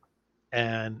 Right.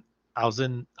 And I was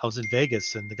in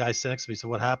Vegas, and the guy sitting next to me said,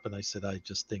 "What happened?" I said, "I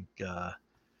just think the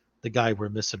guy we're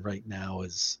missing right now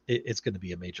it's going to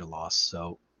be a major loss."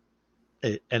 So,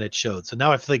 it showed. So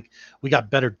now I think we got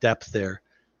better depth there,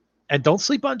 and don't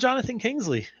sleep on Jonathan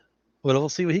Kingsley. We'll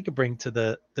see what he could bring to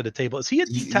the table. Is he a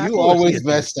D tackle? You always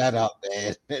mess that up,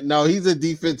 man. No, he's a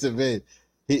defensive end.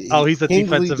 He's a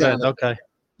defensive end. Okay.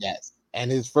 Yes,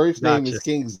 and his first name is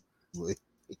Kingsley.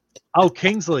 Oh,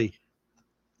 Kingsley.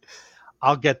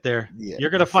 I'll get there. Yeah,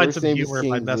 you're gonna find some humor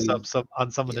if I mess up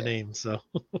on some of the names. So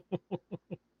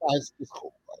it's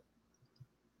cool.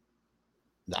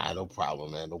 Nah, no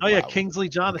problem, man. No problem. Yeah, Kingsley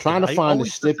Jonathan. I'm trying to find a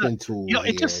snipping tool.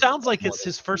 It just sounds like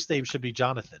his first name should be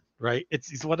Jonathan, right?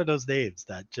 He's one of those names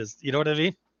that just, you know what I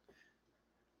mean?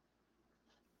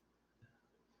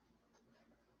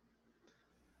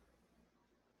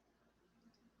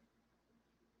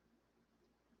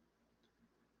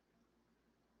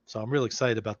 So I'm really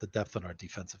excited about the depth on our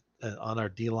defensive, on our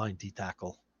D-line,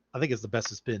 D-tackle. I think it's the best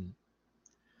it's been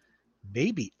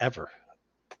maybe ever,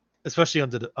 especially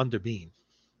under Bean.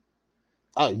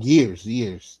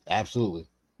 Years, absolutely.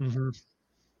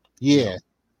 Yeah.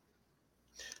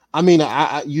 I mean,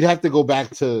 you'd have to go back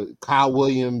to Kyle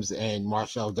Williams and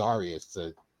Marcell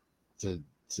Dareus to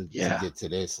get to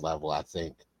this level, I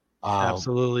think.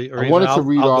 Absolutely. I wanted to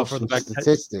read off some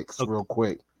statistics real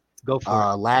quick. Go for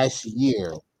it. Last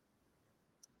year.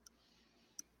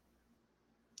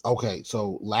 Okay,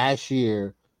 so last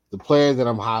year, the player that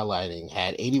I'm highlighting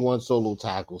had 81 solo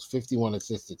tackles, 51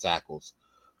 assisted tackles,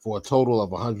 for a total of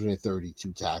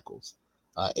 132 tackles.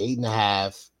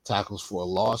 8.5 tackles for a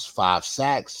loss, 5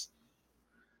 sacks,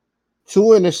 2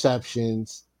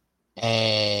 interceptions,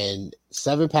 and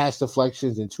 7 pass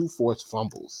deflections and 2 forced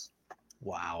fumbles.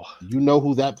 Wow. You know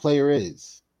who that player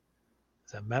is?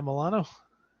 Is that Matt Milano?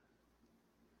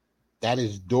 That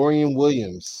is Dorian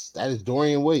Williams.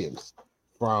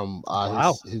 From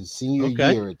his senior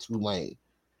year at Tulane.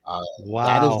 Wow.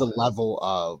 That is the level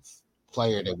of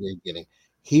player that we're getting.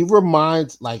 He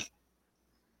reminds,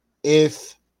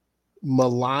 if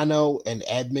Milano and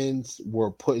Edmonds were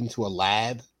put into a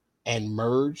lab and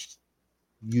merged,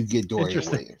 you get Dorian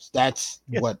Williams. That's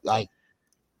what,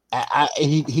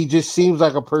 he just seems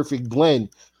like a perfect blend.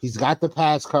 He's got the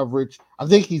pass coverage. I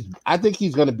think he's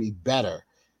going to be better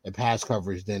at pass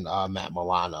coverage than Matt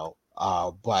Milano.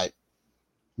 But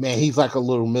man, he's like a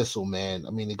little missile, man. I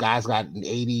mean, the guy's got an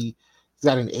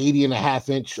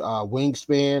 80.5-inch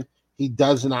wingspan. He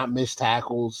does not miss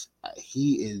tackles.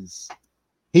 He's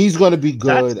going to be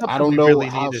good. I don't know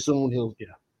how soon he'll. Yeah.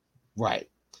 Right.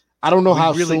 I don't know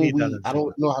how soon we see him. I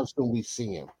don't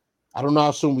know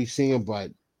how soon we see him,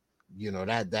 but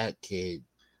that kid,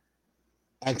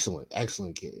 excellent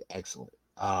kid, excellent.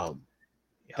 And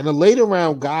the later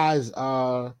round guys,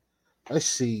 let's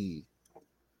see.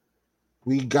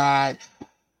 We got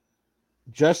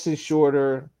Justin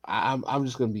Shorter. I'm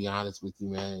just gonna be honest with you,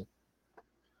 man.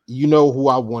 you know who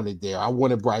I wanted there. I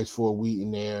wanted Bryce Ford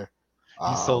Wheaton there.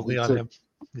 You sold me on him.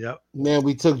 Yep. Man,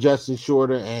 we took Justin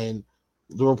Shorter, and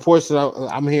the reports that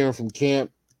I'm hearing from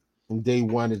camp from day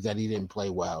one is that he didn't play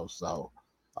well. So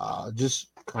just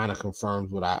kind of confirms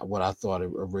what I thought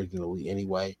originally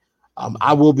anyway.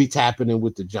 I will be tapping in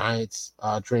with the Giants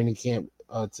training camp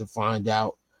to find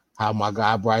out how my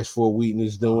guy Bryce Ford Wheaton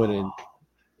is doing, and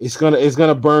it's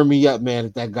gonna burn me up, man,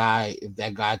 if that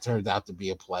guy turns out to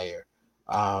be a player.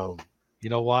 You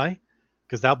know why?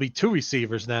 Because that'll be 2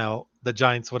 receivers now the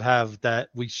Giants would have that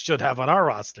we should have on our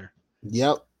roster.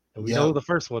 Yep. And we know who the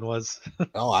first one was.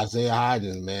 Oh, Isaiah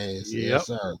Hodgins, man. Yep. Yes,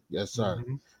 sir. Yes, sir.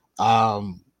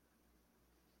 Mm-hmm.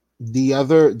 The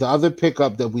other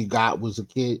pickup that we got was a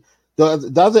kid.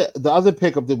 The other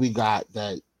pickup that we got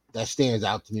that stands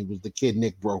out to me was the kid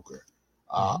Nick Broker.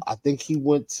 I think he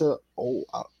went to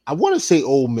I want to say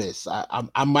Ole Miss.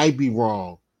 I might be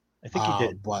wrong. I think he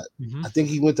did, but I think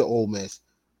he went to Ole Miss.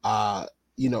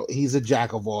 He's a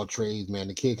jack of all trades, man.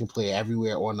 The kid can play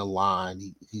everywhere on the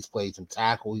line. He's played some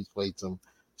tackle. He's played some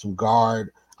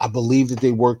guard. I believe that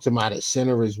they worked him out at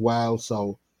center as well.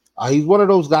 So he's one of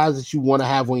those guys that you want to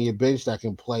have on your bench that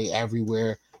can play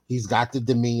everywhere. He's got the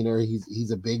demeanor.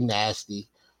 He's a big nasty.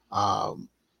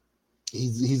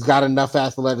 He's got enough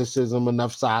athleticism,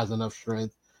 enough size, enough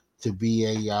strength to be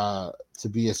a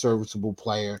serviceable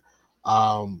player.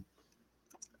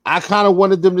 I kind of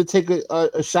wanted them to take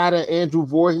a shot at Andrew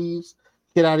Voorhees,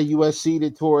 kid out of USC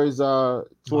that tore his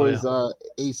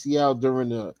ACL during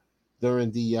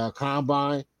the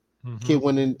combine.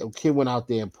 Mm-hmm. Kid went out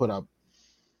there and put up,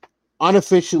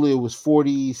 unofficially, it was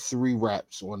 43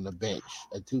 reps on the bench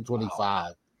at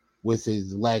 225 with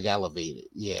his leg elevated.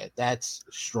 Yeah, that's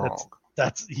strong.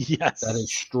 That's yes. That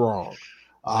is strong.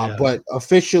 But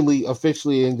officially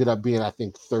it ended up being, I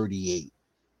think, 38.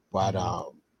 But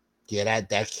yeah,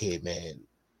 that kid, man.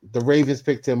 The Ravens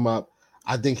picked him up.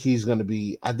 I think he's gonna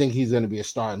be a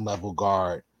starting level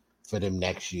guard for them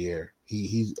next year.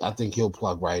 I think he'll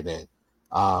plug right in.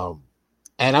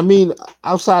 And I mean,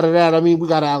 outside of that, I mean, we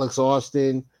got Alex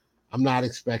Austin. I'm not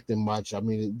expecting much. I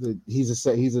mean, he's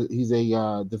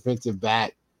a defensive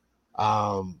back.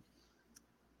 I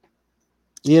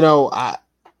mean,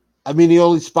 the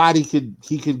only spot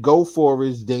he could go for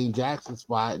is Dane Jackson's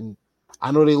spot, and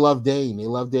I know they love Dane. They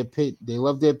love their Pitt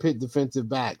defensive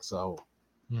back. So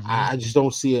I just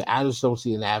don't see it. I just don't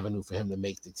see an avenue for him to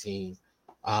make the team.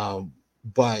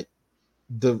 But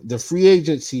the free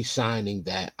agency signing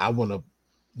that I want to,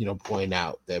 point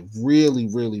out that really,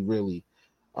 really, really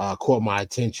caught my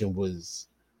attention was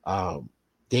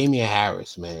Damian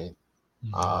Harris, man.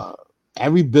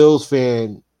 Every Bills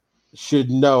fan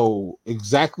should know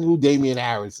exactly who Damian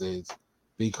Harris is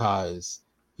because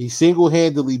he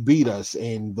single-handedly beat us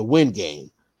in the win game.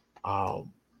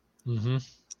 The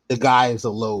guy is a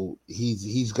load.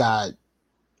 He's got,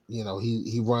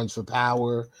 he runs for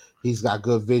power. He's got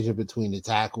good vision between the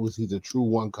tackles. He's a true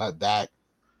one-cut back.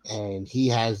 And he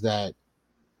has that,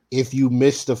 if you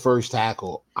miss the first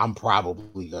tackle, I'm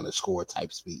probably going to score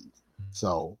type speed.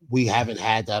 So we haven't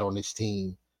had that on this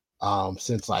team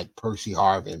since like Percy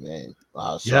Harvin, man.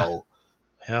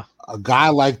 Yeah. A guy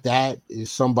like that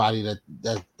is somebody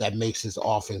that makes his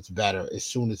offense better as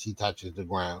soon as he touches the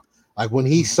ground. Like when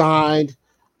he signed,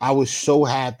 I was so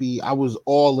happy. I was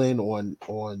all in on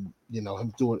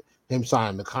him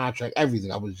signing the contract,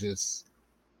 everything.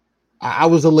 I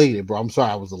was elated, bro. I'm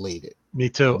sorry, I was elated. Me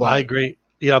too. But I agree.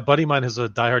 Yeah, a buddy of mine who's a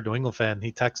diehard New England fan.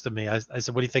 He texted me. I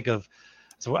said, "What do you think of?"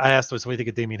 So I asked him, "So what do you think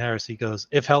of Damian Harris?" He goes,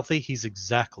 "If healthy, he's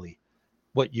exactly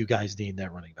what you guys need in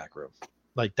that running back room.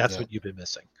 Like that's what you've been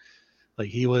missing." Like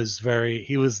he was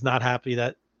not happy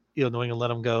that New England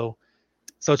let him go.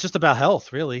 So it's just about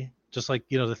health, really. Just like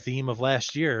the theme of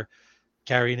last year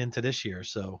carrying into this year.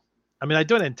 So I mean, I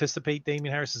don't anticipate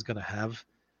Damian Harris is going to have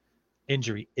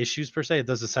injury issues per se. It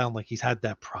doesn't sound like he's had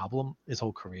that problem his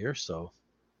whole career. So,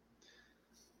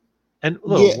 and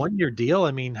look, 1-year deal.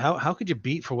 I mean, how could you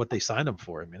beat for what they signed him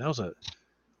for? I mean,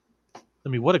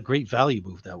 what a great value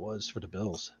move that was for the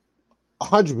Bills.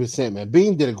 100%, man.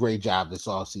 Bean did a great job this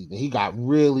offseason. He got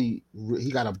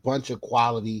a bunch of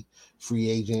quality free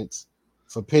agents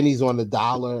for pennies on the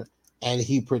dollar, and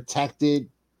he protected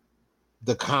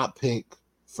the comp pick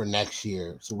for next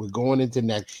year. So we're going into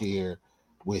next year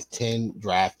with 10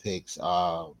 draft picks.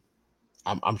 I'm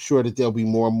sure that there'll be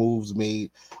more moves made.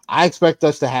 I expect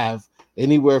us to have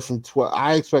anywhere from 12.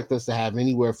 I expect us to have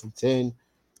anywhere from 10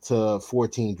 to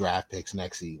 14 draft picks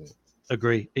next season.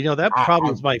 Agree. That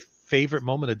probably was my favorite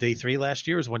moment of day 3 last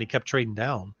year is when he kept trading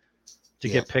down to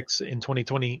get picks in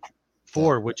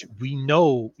 2024, which we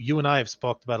know you and I have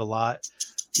talked about a lot.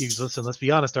 listen, let's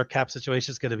be honest, our cap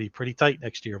situation is going to be pretty tight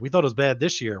next year. We thought it was bad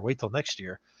this year. Wait till next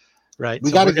year, right?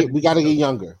 We got to get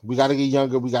younger. We got to get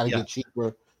younger. We got to get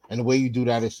cheaper. And the way you do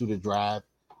that is through the draft.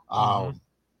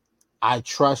 I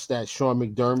trust that Sean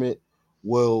McDermott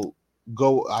will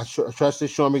go. I trust that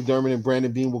Sean McDermott and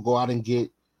Brandon Beane will go out and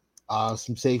get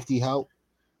some safety help,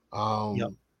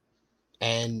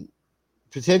 and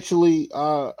potentially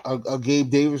a Gabe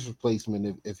Davis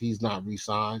replacement if he's not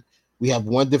re-signed. We have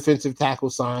one defensive tackle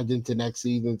signed into next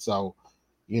season, so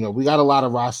we got a lot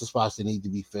of roster spots that need to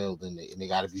be filled, and they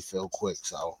got to be filled quick.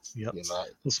 So, well,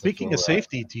 speaking of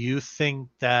safety, do you think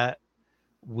that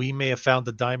we may have found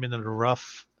the diamond in the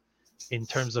rough in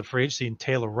terms of free agency in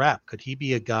Taylor Rapp? Could he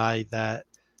be a guy that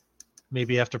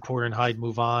maybe after Porter and Hyde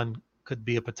move on could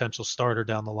be a potential starter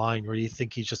down the line, or do you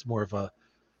think he's just more of a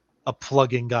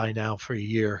plug-in guy now for a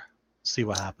year, see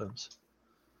what happens?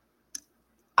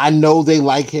 I know they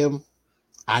like him.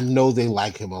 I know they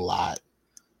like him a lot.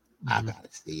 I gotta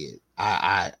see it.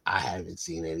 I haven't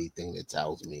seen anything that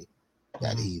tells me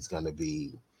that he's gonna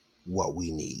be what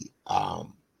we need.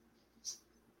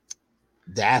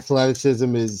 The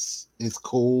athleticism is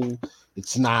cool.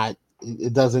 It's not.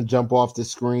 It doesn't jump off the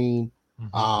screen.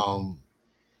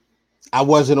 I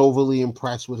wasn't overly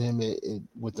impressed with him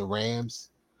with the Rams.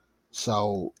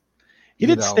 So he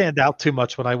didn't stand out too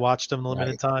much when I watched him in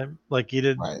limited time. Like you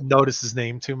didn't notice his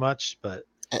name too much, but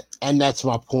and that's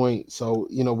my point. So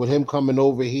with him coming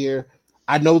over here,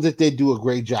 I know that they do a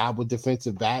great job with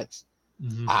defensive backs.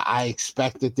 I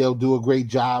expect that they'll do a great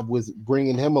job with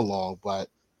bringing him along, but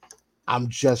I'm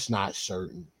just not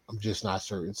certain.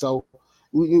 So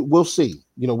we'll see.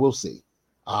 We'll see.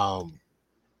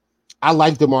 I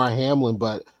like DeMar Hamlin,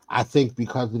 but I think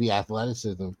because of the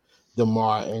athleticism,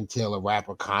 DeMar and Taylor Rapp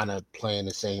are kind of playing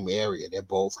the same area. They're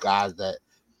both guys that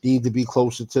need to be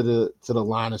closer to the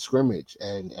line of scrimmage,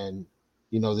 and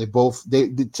they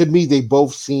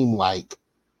both seem like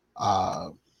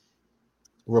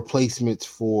replacements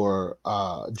for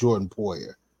Jordan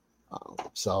Poyer.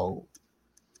 So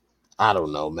I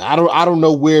don't know, man. I don't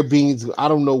know where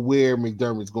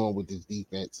McDermott's going with this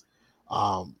defense.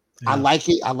 I like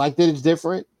it. I like that it's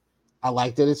different. I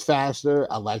like that it's faster.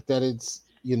 I like that it's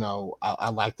I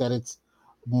like that it's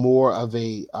more of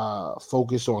a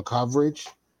focus on coverage.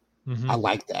 I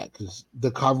like that because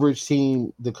the coverage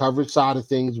side of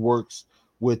things works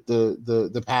with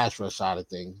the pass rush side of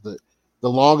things. The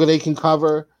longer they can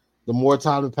cover, the more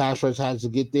time the pass rush has to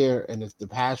get there. And if the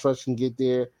pass rush can get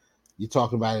there, you're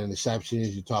talking about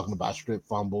interceptions, you're talking about strip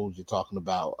fumbles, you're talking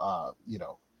about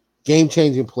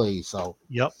game-changing plays. So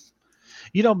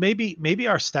maybe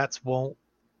our stats won't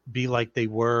be like they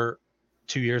were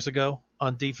 2 years ago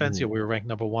on defense. We were ranked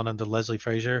number 1 under Leslie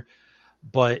Frazier,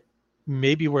 but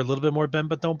maybe we're a little bit more bend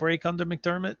but don't break under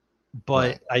McDermott.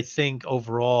 But I think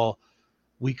overall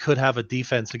we could have a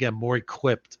defense again more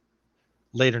equipped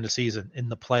later in the season in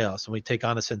the playoffs when we take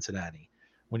on a Cincinnati,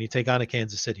 when you take on a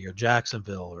Kansas City or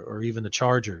Jacksonville or even the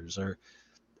Chargers or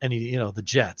any the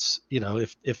Jets.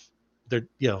 If they're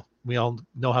we all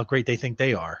know how great they think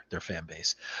they are, their fan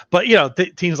base. But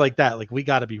teams like that, like we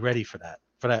got to be ready for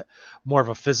that more of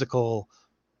a physical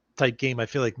type game. I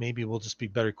feel like maybe we'll just be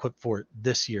better equipped for it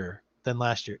this year than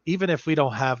last year, even if we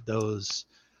don't have those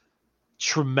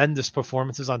tremendous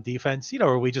performances on defense,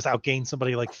 or we just outgain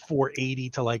somebody like 480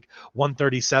 to like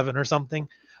 137 or something.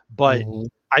 But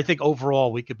I think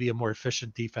overall we could be a more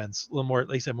efficient defense, a little more,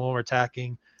 like I said, more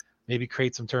attacking, maybe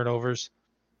create some turnovers,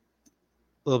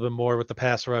 a little bit more with the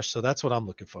pass rush. So that's what I'm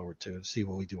looking forward to see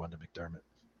what we do under McDermott.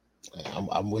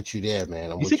 I'm with you there,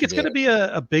 man. You think it's going to be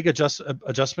a big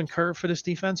adjustment curve for this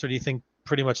defense, or do you think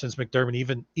pretty much since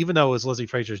McDermott, even though it was Leslie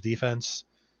Frazier's defense,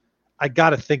 I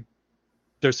got to think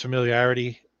there's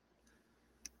familiarity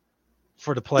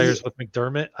for the players with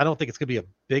McDermott? I don't think it's going to be a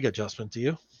big adjustment. Do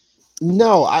you?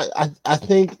 No, I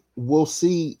think we'll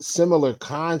see similar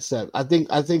concept. I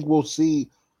think we'll see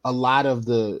a lot of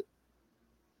the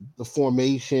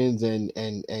formations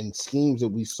and schemes that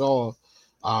we saw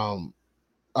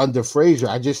under Frazier.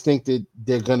 I just think that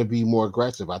they're going to be more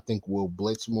aggressive. I think we'll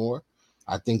blitz more.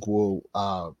 I think we'll.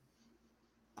 I'm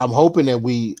hoping that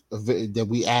we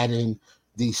add in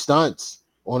these stunts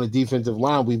on the defensive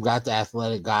line. We've got the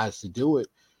athletic guys to do it,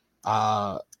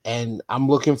 and I'm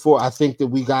looking for. I think that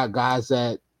we got guys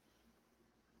that,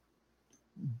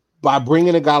 by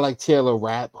bringing a guy like Taylor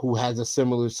Rapp, who has a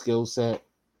similar skill set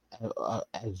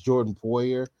as Jordan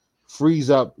Poyer, frees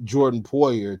up Jordan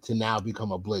Poyer to now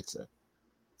become a blitzer.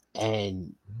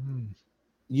 And,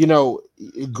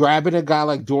 grabbing a guy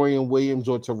like Dorian Williams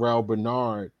or Terrell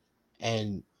Bernard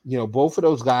and both of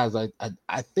those guys, I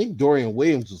think Dorian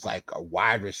Williams was like a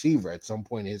wide receiver at some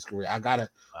point in his career.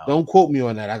 Don't quote me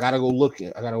on that. I gotta go look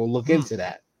into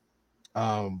that.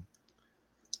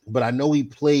 But I know he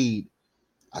played.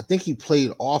 I think he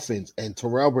played offense, and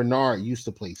Terrell Bernard used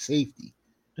to play safety.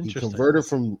 He converted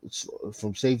from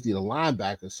safety to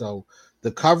linebacker. So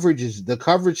the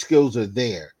coverage skills are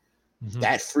there. Mm-hmm.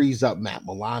 That frees up Matt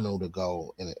Milano to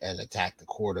go and attack the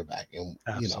quarterback. And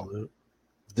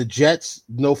the Jets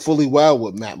know fully well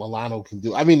what Matt Milano can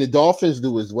do. I mean, the Dolphins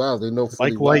do as well. They know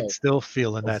fully Mike White still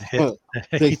feeling that hit.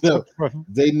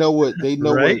 they know what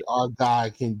our guy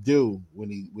can do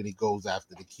when he goes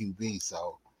after the QB.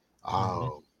 So, I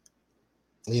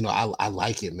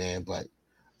like it, man. But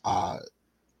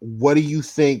what do you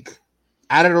think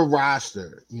out of the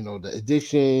roster? The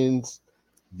additions,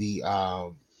 the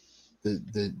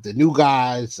new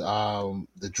guys,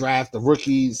 the draft, the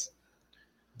rookies,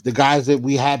 the guys that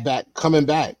we had coming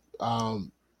back.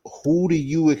 Who do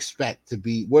you expect to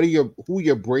be? Who are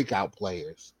your breakout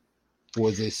players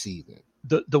for this season?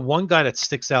 The one guy that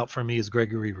sticks out for me is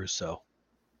Gregory Rousseau.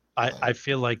 I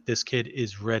feel like this kid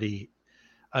is ready.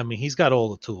 I mean, he's got all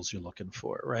the tools you're looking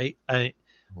for, right? I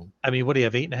mean, what do you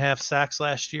have? 8.5 sacks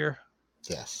last year?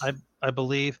 Yes. I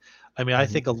believe. I mean, I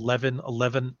think 11,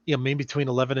 maybe between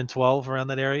 11 and 12 around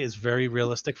that area is very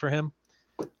realistic for him.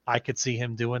 I could see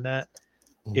him doing that.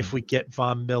 If we get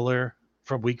Von Miller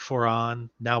from week 4 on,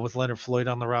 now with Leonard Floyd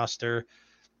on the roster,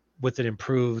 with an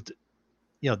improved,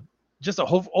 just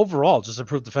overall, just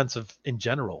improved defensive in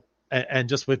general. And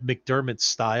just with McDermott's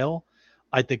style,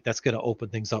 I think that's going to open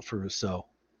things up for Rousseau.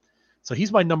 So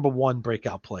he's my number one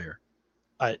breakout player.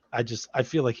 I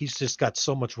feel like he's just got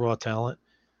so much raw talent,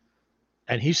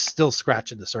 and he's still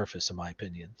scratching the surface, in my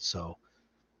opinion. So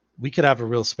we could have a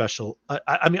real special.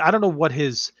 I mean, I don't know what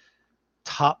his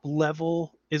top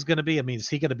level is going to be. I mean, is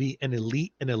he going to be an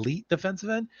elite defensive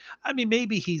end? I mean,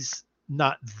 maybe he's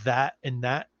not that in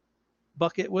that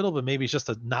bucket, Whittle, but maybe he's just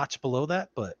a notch below that.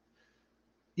 But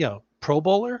Pro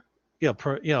Bowler, guy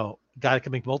that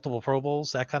can make multiple Pro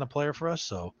Bowls, that kind of player for us.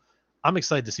 So I'm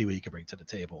excited to see what he can bring to the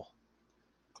table.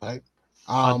 Okay.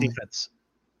 On defense.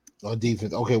 On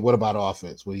defense. Okay. What about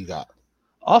offense? What do you got?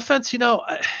 Offense,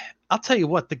 I'll tell you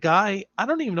what, the guy, I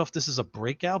don't even know if this is a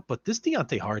breakout, but this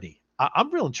Deontay Hardy,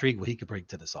 I'm real intrigued what he could bring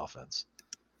to this offense.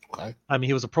 Okay. I mean,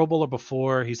 he was a Pro Bowler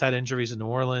before. He's had injuries in New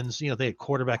Orleans. They had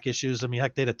quarterback issues. I mean,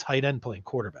 heck, they had a tight end playing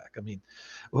quarterback. I mean,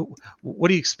 what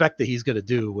do you expect that he's going to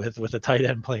do with a tight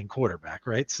end playing quarterback,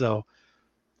 right? So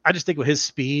I just think with his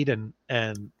speed and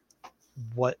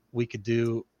what we could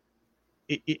do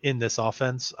in this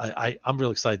offense, I'm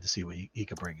really excited to see what he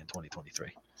could bring in 2023.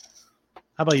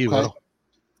 How about you, Will?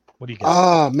 What do you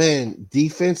got? Man,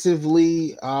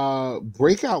 defensively,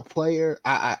 breakout player.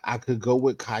 I could go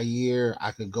with Kyer.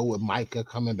 I could go with Micah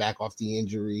coming back off the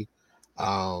injury.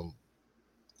 I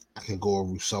could go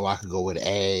with Rousseau. I could go with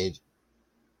Ed.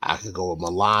 I could go with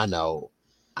Milano.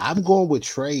 I'm going with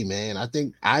Trey, man. I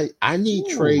think I need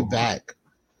Trey back.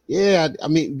 Yeah, I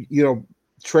mean,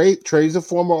 Trey's a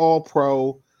former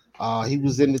All-Pro. He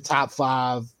was in the top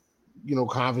 5,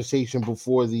 conversation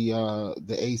before the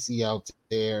ACL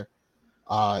tear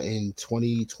in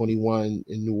 2021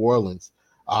 in New Orleans.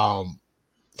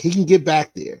 He can get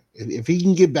back there. If he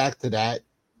can get back to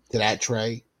that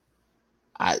Trey,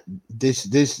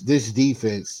 this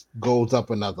defense goes up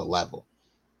another level.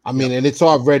 I mean, and it's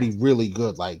already really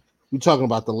good. Like, we're talking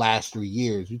about the last 3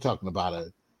 years. We're talking about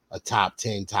a top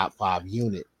 10, top 5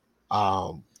 unit.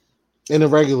 In the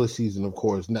regular season, of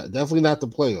course, definitely not the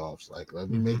playoffs. Like, let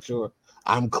me make sure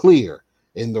I'm clear.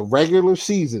 In the regular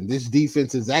season, this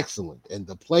defense is excellent. In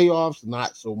the playoffs,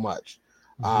 not so much.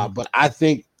 But I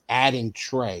think adding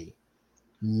Trey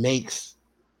makes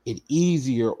it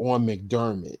easier on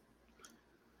McDermott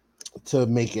to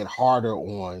make it harder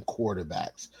on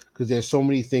quarterbacks, because there's so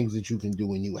many things that you can do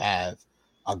when you have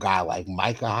a guy like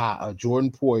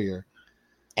Jordan Poyer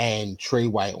and Trey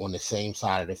White on the same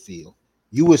side of the field.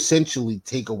 You essentially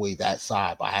take away that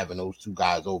side by having those two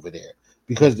guys over there,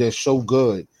 because they're so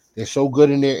good. They're so good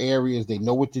in their areas. They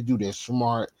know what to do. They're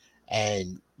smart,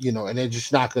 and and they're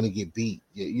just not going to get beat.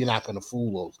 You're not going to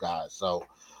fool those guys. So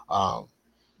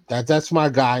that's my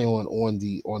guy on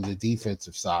the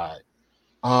defensive side.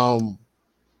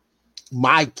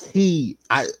 My key,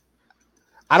 I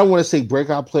don't want to say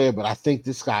breakout player, but I think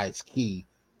this guy is key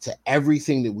to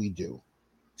everything that we do.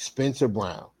 Spencer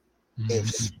Brown. If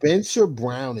Spencer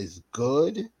Brown is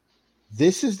good,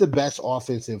 this is the best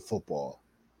offense in football.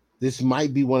 This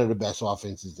might be one of the best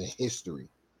offenses in history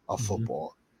of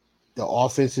football. The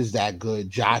offense is that good.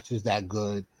 Josh is that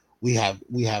good. We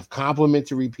have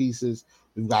complementary pieces.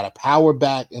 We've got a power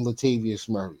back in Latavius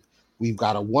Murray. We've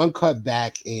got a one cut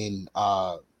back in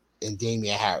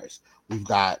Damian Harris. We've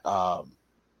got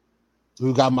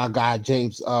my guy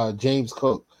James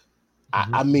Cook.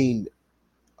 I mean,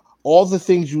 all the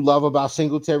things you love about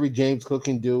Singletary, James Cook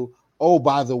can do. Oh,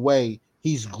 by the way,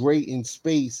 he's great in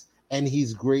space and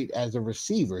he's great as a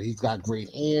receiver. He's got great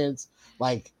hands.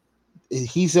 Like,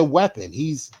 he's a weapon.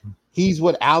 He's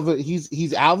what Alvin.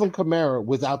 He's Alvin Kamara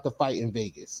without the fight in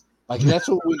Vegas. Like, that's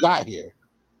what we got here.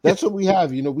 That's what we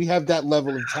have. We have that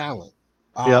level of talent.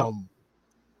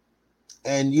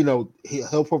 And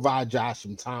he'll provide Josh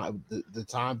some time, the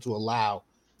time to allow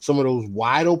some of those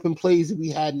wide open plays that we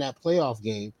had in that playoff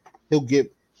game. He'll give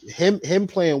him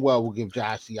playing well will give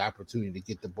Josh the opportunity to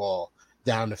get the ball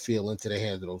down the field into the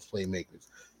hands of those playmakers.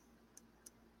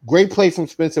 Great play from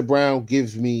Spencer Brown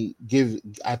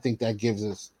I think that gives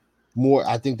us more.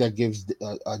 I think that gives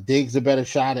Diggs a better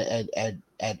shot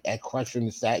at crushing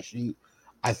the stat sheet.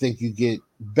 I think you get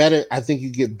better. I think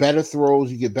you get better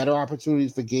throws. You get better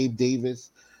opportunities for Gabe Davis.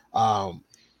 The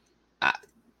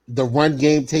run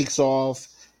game takes off.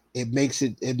 It makes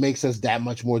us that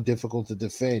much more difficult to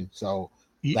defend. So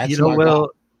that's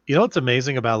what's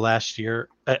amazing about last year,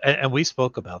 and we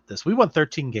spoke about this. We won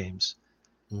 13 games.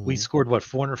 Mm-hmm. We scored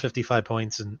 455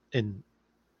 points, in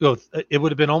it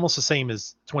would have been almost the same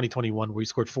as 2021, where we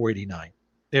scored 489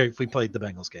 there if we played the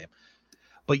Bengals game.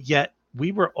 But yet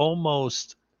we were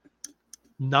almost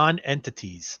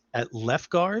non-entities at left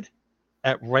guard,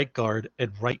 at right guard,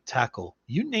 and right tackle.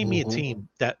 You name me a team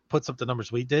that puts up the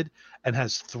numbers we did and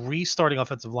has 3 starting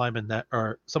offensive linemen that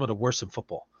are some of the worst in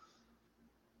football.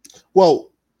 Well,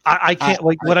 I can't.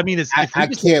 What I mean is, I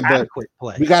can't. But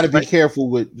play, we got to be careful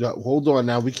with. Hold on,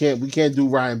 now we can't do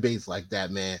Ryan Bates like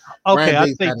that, man. Okay,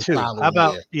 I'd say 2. How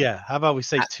about we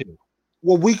say 2?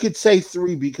 Well, we could say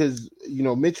 3 because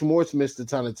Mitch Morse missed a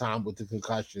ton of time with the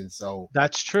concussion. So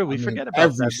that's true. We forget about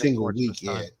every single week.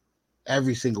 Yeah,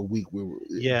 every single week we were.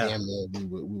 Damn near we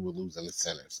were losing the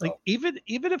center. So. Like even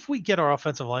if we get our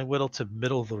offensive line whittle to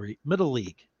middle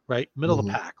league. Right, middle of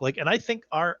the pack. And I think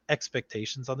our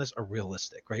expectations on this are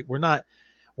realistic. Right, we're not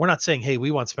saying, hey,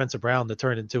 we want Spencer Brown to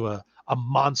turn into a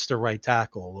monster right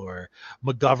tackle, or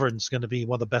McGovern's going to be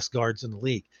one of the best guards in the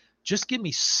league. Just give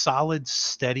me solid,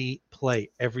 steady play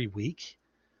every week.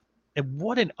 And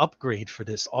what an upgrade for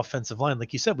this offensive line.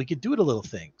 Like you said, we could do it a little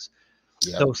things.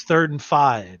 Yeah. Those 3rd and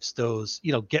 5s, those,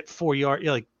 get 4 yards,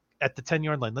 like at the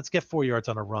 10-yard line, let's get 4 yards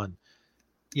on a run.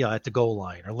 At the goal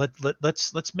line, or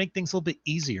let's make things a little bit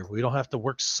easier. We don't have to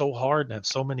work so hard and have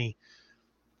so many,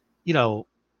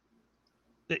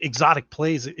 exotic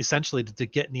plays essentially to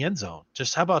get in the end zone.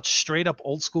 Just how about straight up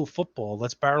old school football?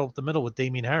 Let's barrel up the middle with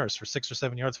Damian Harris for 6 or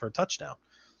 7 yards for a touchdown.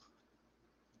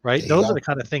 Right? Those are the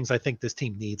kind of things I think this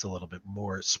team needs a little bit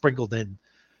more sprinkled in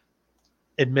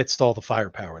amidst all the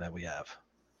firepower that we have.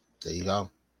 There you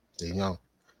go.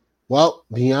 Well,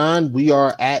 beyond, we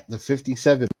are at the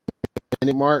 57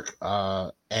 minute mark,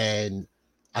 and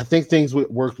I think things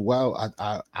worked well.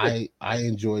 I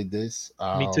enjoyed this.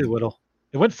 Me too, Whittle.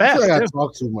 It went fast. I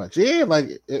talk too much. Yeah,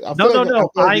 No.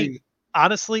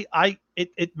 Honestly,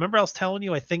 remember I was telling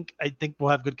you, I think we'll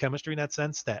have good chemistry in that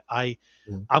sense, that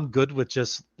I'm good with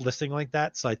just listening like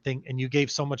that. So I think, and you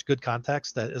gave so much good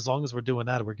context that as long as we're doing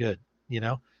that, we're good.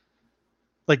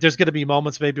 Like there's going to be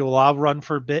moments maybe I'll run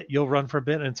for a bit, you'll run for a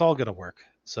bit, and it's all going to work.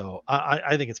 So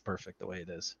I think it's perfect the way it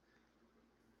is.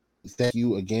 Thank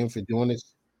you again for doing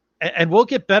this. And we'll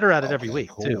get better at it every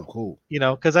week too. Cool.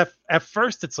 Because at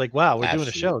first it's like, wow, we're doing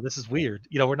a show. This is weird.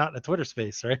 We're not in a Twitter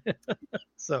space, right?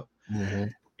 So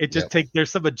it just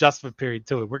there's some adjustment period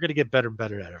to it. We're going to get better and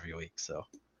better at it every week. So.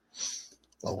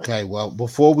 Okay. Well,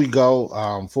 before we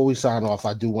go, before we sign off,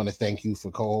 I do want to thank you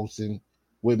for co-hosting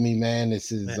with me, man.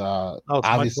 This is, it's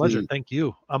my pleasure. Thank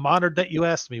you. I'm honored that you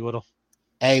asked me, Whittle.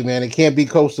 Hey, man, it can't be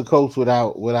coast to coast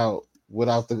without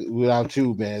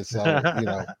you, man. So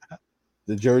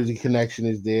the Jersey connection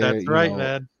is there. That's right,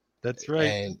 man. That's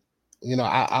right. And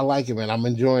I like it, man. I'm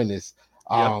enjoying this.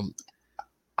 Yep.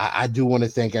 I do want to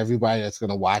thank everybody that's going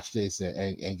to watch this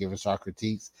and give us our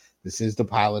critiques. This is the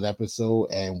pilot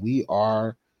episode, and we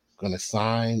are going to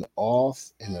sign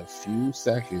off in a few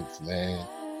seconds, man.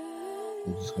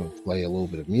 I'm just going to play a little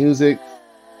bit of music.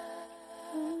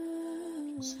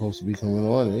 It's supposed to be coming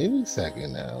on any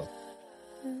second now.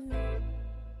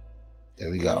 There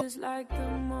we go. There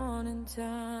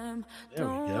we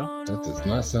go. That does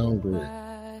not sound good.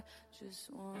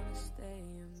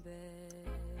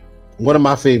 One of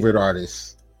my favorite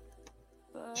artists.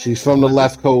 She's from the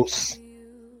left coast.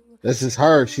 This is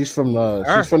her. She's from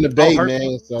the Bay,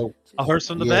 man. So hers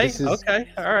from the Bay.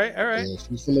 Okay, all right. Yeah,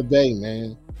 she's from the Bay,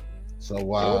 man. So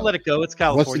we'll let it go. It's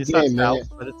California. Once again, it's not South,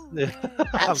 but it's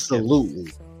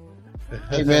absolutely.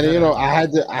 Hey man, I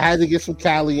had to get some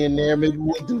Cali in there. Maybe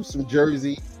we'll do some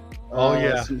Jersey.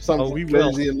 We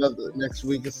Jersey another next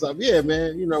week or something. Yeah,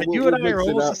 man. You and I are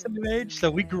almost the same age, so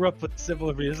we grew up with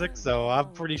similar music. So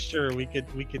I'm pretty sure we could.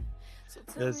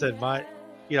 As I said,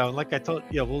 like I told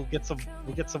we'll get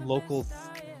some local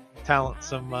talent,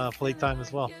 some playtime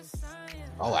as well.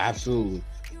 Oh, absolutely.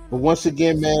 But once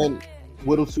again, man,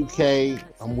 Whittle 2K.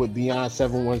 I'm with Beyond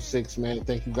 716, man.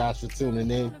 Thank you guys for tuning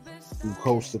in through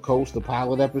Coast to Coast, the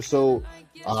pilot episode.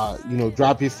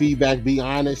 Drop your feedback, be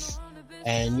honest,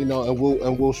 and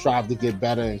we'll strive to get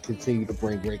better and continue to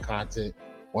bring great content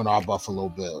on our Buffalo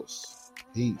Bills.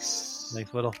 Peace.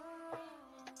 Thanks, Whittle.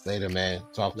 Later, man.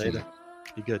 Talk to you.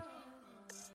 Be good.